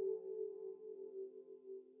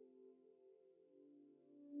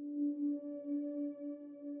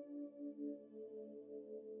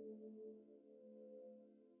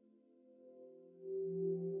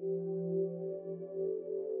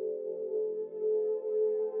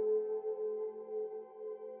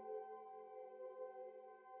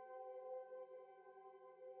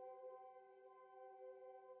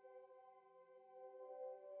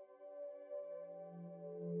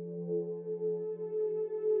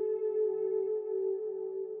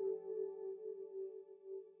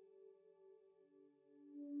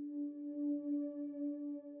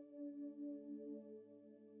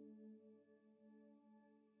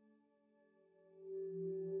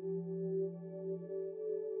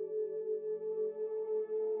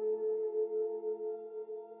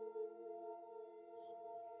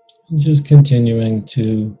 And just continuing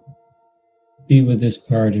to be with this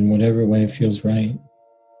part in whatever way feels right.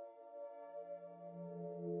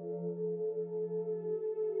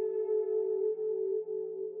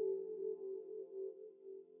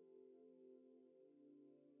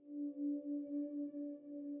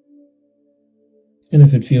 And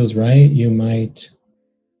if it feels right, you might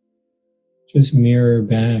just mirror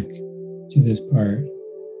back to this part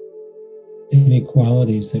any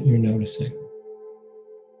qualities that you're noticing.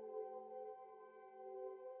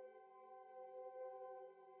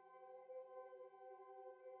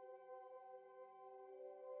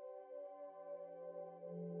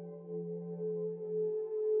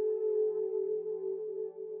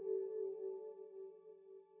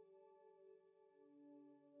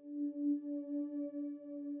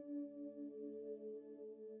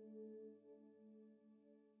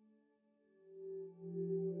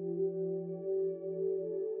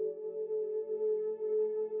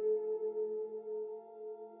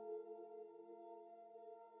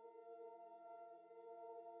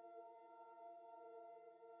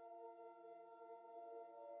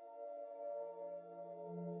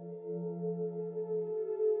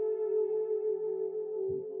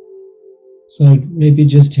 So maybe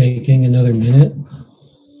just taking another minute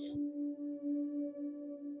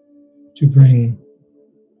to bring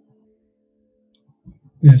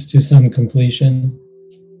this to some completion.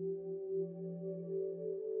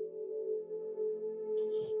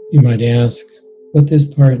 You might ask what this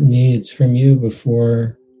part needs from you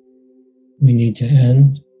before we need to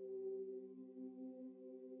end.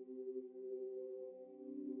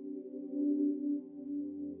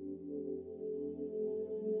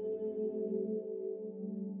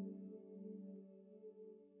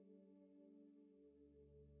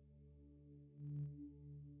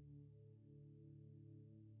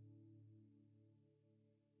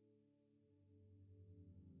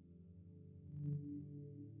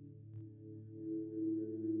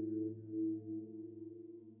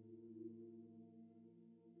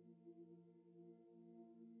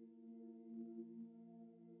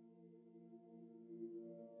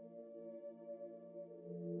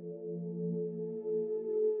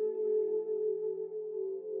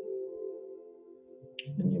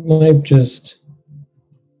 And you might just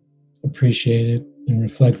appreciate it and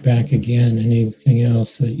reflect back again anything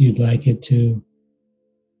else that you'd like it to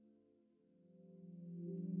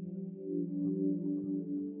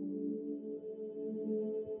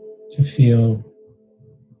feel,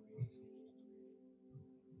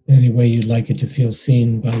 any way you'd like it to feel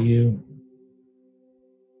seen by you.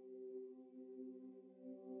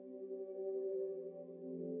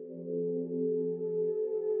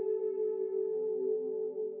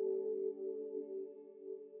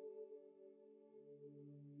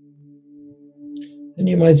 Then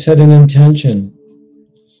you might set an intention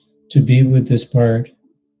to be with this part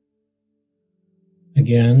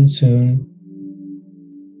again soon.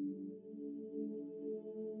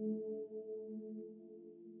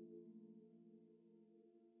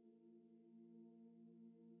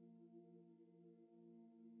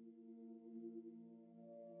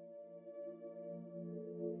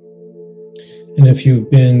 And if you've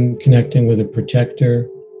been connecting with a protector,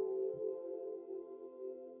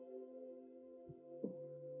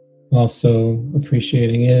 also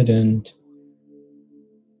appreciating it, and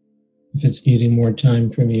if it's needing more time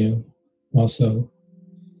from you, also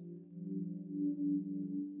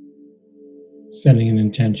setting an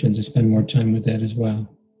intention to spend more time with it as well.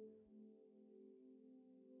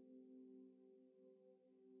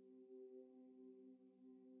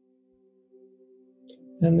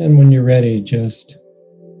 And then when you're ready, just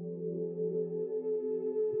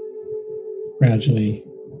gradually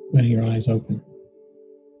letting your eyes open.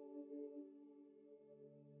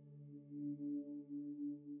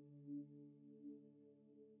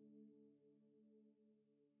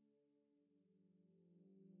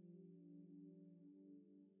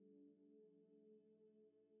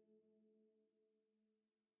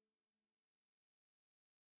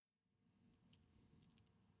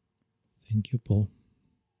 Thank you, Paul.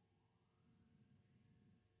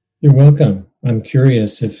 You're welcome. I'm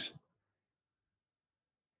curious if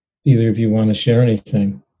either of you want to share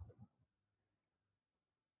anything.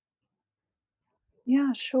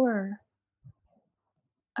 Yeah, sure.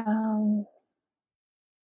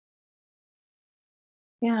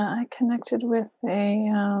 I connected with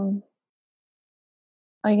a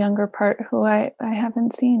younger part who I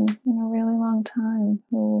haven't seen in a really long time,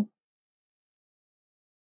 who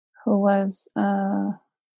was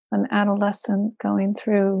an adolescent going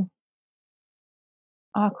through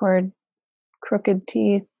awkward, crooked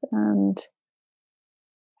teeth and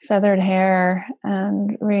feathered hair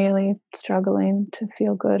and really struggling to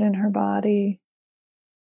feel good in her body.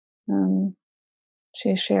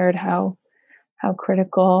 She shared how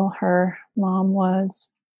critical her mom was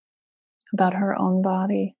about her own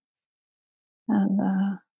body. And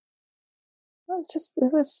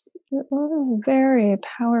it was a very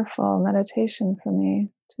powerful meditation for me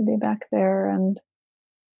to be back there and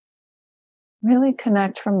really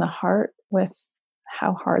connect from the heart with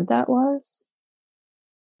how hard that was.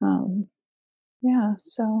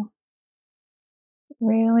 So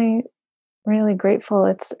really, really grateful.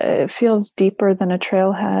 It feels deeper than a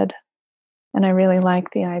trailhead, and I really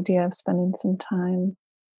like the idea of spending some time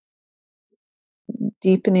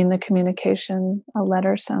deepening the communication. A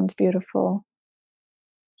letter sounds beautiful.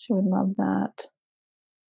 She would love that.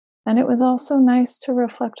 And it was also nice to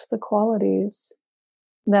reflect the qualities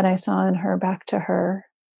that I saw in her back to her.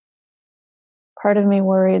 Part of me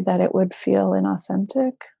worried that it would feel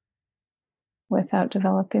inauthentic without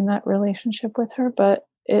developing that relationship with her, but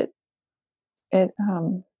it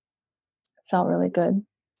felt really good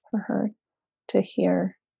for her to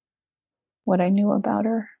hear what I knew about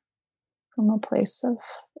her from a place of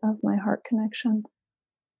my heart connection.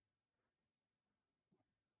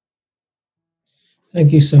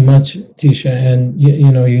 Thank you so much, Tisha. And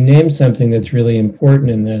you named something that's really important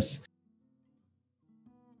in this.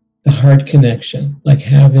 The heart connection, like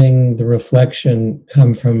having the reflection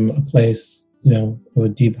come from a place, of a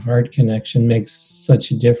deep heart connection makes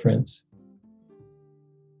such a difference.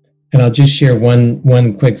 And I'll just share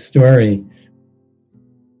one quick story.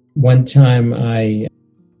 One time I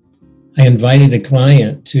invited a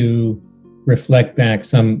client to reflect back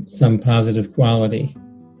some positive quality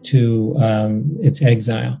to its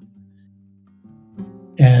exile.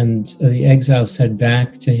 And the exile said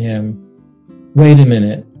back to him, "Wait a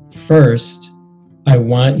minute. First, I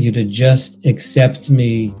want you to just accept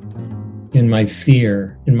me in my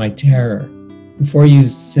fear, in my terror. Before you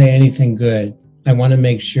say anything good, I want to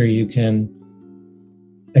make sure you can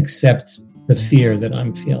accept the fear that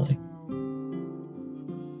I'm feeling."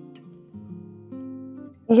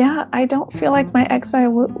 Yeah, I don't feel like my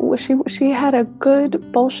exile, she had a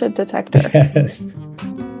good bullshit detector. Yes.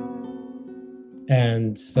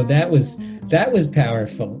 And so that was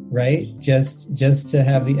powerful, right? Just to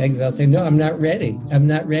have the exile say, "No, I'm not ready. I'm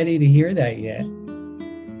not ready to hear that yet."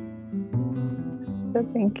 So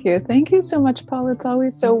thank you. Thank you so much, Paul. It's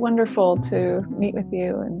always so wonderful to meet with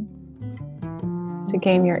you and to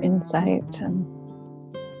gain your insight and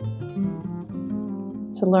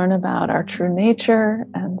to learn about our true nature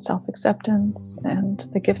and self-acceptance and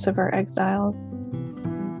the gifts of our exiles.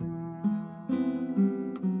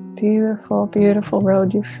 Beautiful, beautiful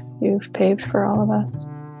road you've paved for all of us.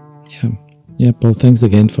 Yeah, Paul, thanks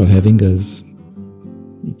again for having us.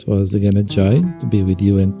 It was again a joy to be with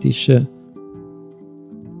you and Tisha.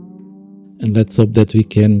 And let's hope that we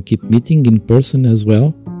can keep meeting in person as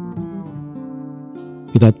well,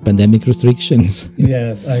 without pandemic restrictions.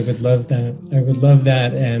 Yes, I would love that. I would love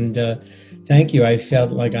that. And thank you. I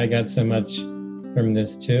felt like I got so much from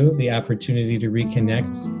this too, the opportunity to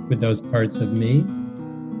reconnect with those parts of me,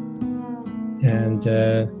 and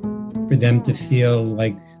for them to feel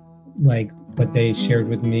like what they shared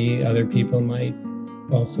with me, other people might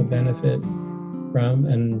also benefit from.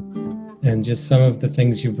 And just some of the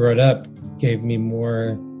things you brought up gave me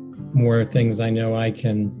more things I know I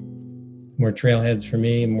can, more trailheads for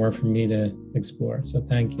me, more for me to explore. So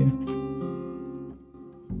thank you.